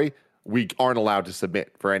category, we aren't allowed to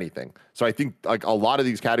submit for anything. So I think like a lot of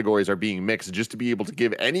these categories are being mixed just to be able to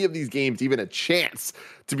give any of these games even a chance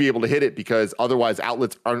to be able to hit it, because otherwise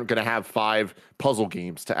outlets aren't going to have 5 puzzle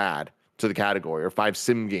games to add to the category or 5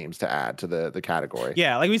 sim games to add to the category.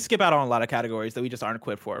 Yeah, like we skip out on a lot of categories that we just aren't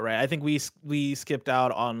equipped for, right? I think we skipped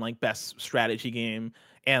out on like best strategy game,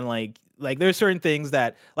 and like there's certain things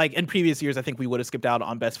that like in previous years I think we would have skipped out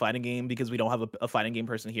on best fighting game because we don't have a fighting game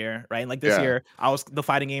person here, right? And like this year I was the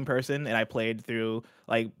fighting game person and I played through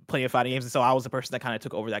like plenty of fighting games, and so I was the person that kind of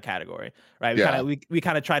took over that category, right? We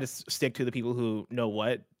kind of try to stick to the people who know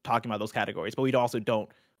what talking about those categories, but we don't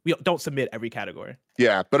submit every category.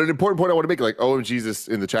 Yeah, but an important point I want to make, like OMG's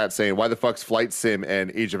in the chat saying, why the fuck's Flight Sim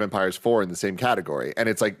and Age of Empires 4 in the same category? And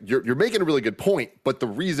it's like, you're making a really good point, but the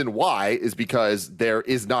reason why is because there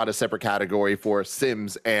is not a separate category for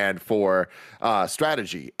Sims and for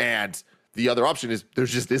strategy. And the other option is there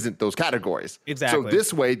just isn't those categories. Exactly. So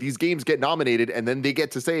this way, these games get nominated, and then they get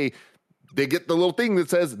to say, they get the little thing that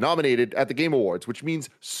says nominated at the Game Awards, which means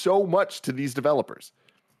so much to these developers.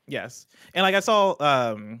 Yes. And like I saw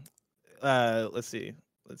let's see.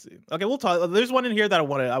 Okay, we'll talk. There's one in here that I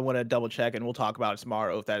want to double check, and we'll talk about it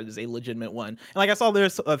tomorrow if that is a legitimate one. And like I saw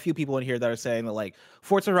there's a few people in here that are saying that like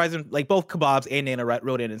Forza Horizon, like both Kebabs and Nano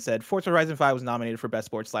wrote in and said Forza Horizon 5 was nominated for best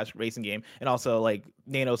sports/racing game, and also like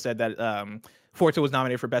Nano said that Forza was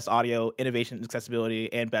nominated for best audio, innovation, and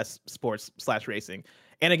accessibility, and best sports/racing.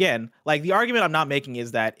 And again, like the argument I'm not making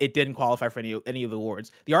is that it didn't qualify for any of the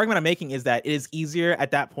awards. The argument I'm making is that it is easier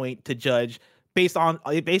at that point to judge based on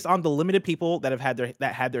the limited people that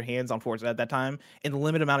had their hands on Forza at that time and the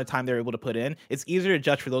limited amount of time they're able to put in. It's easier to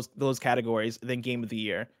judge for those categories than Game of the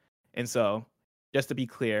Year. And so, just to be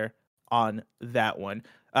clear on that one.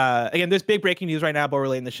 Again, there's big breaking news right now about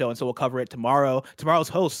relating the show, and so we'll cover it tomorrow. Tomorrow's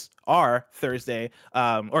hosts are Thursday,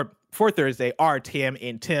 or for Thursday are Tam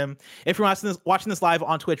and Tim. If you're watching this live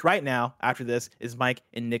on Twitch right now, after this is Mike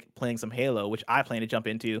and Nick playing some Halo, which I plan to jump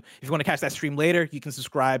into. If you want to catch that stream later, you can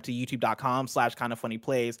subscribe to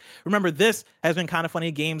youtube.com/kindoffunnyplays. Remember, this has been Kind of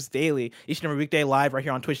Funny Games Daily, each and every weekday live right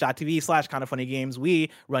here on twitch.tv/kindoffunnygames. We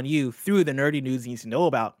run you through the nerdy news you need to know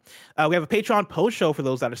about. We have a Patreon post show for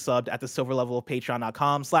those that are subbed at the silver level of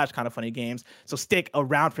patreon.com/kindoffunnygames. So stick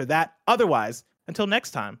around for that. Otherwise, until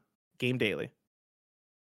next time, Game Daily.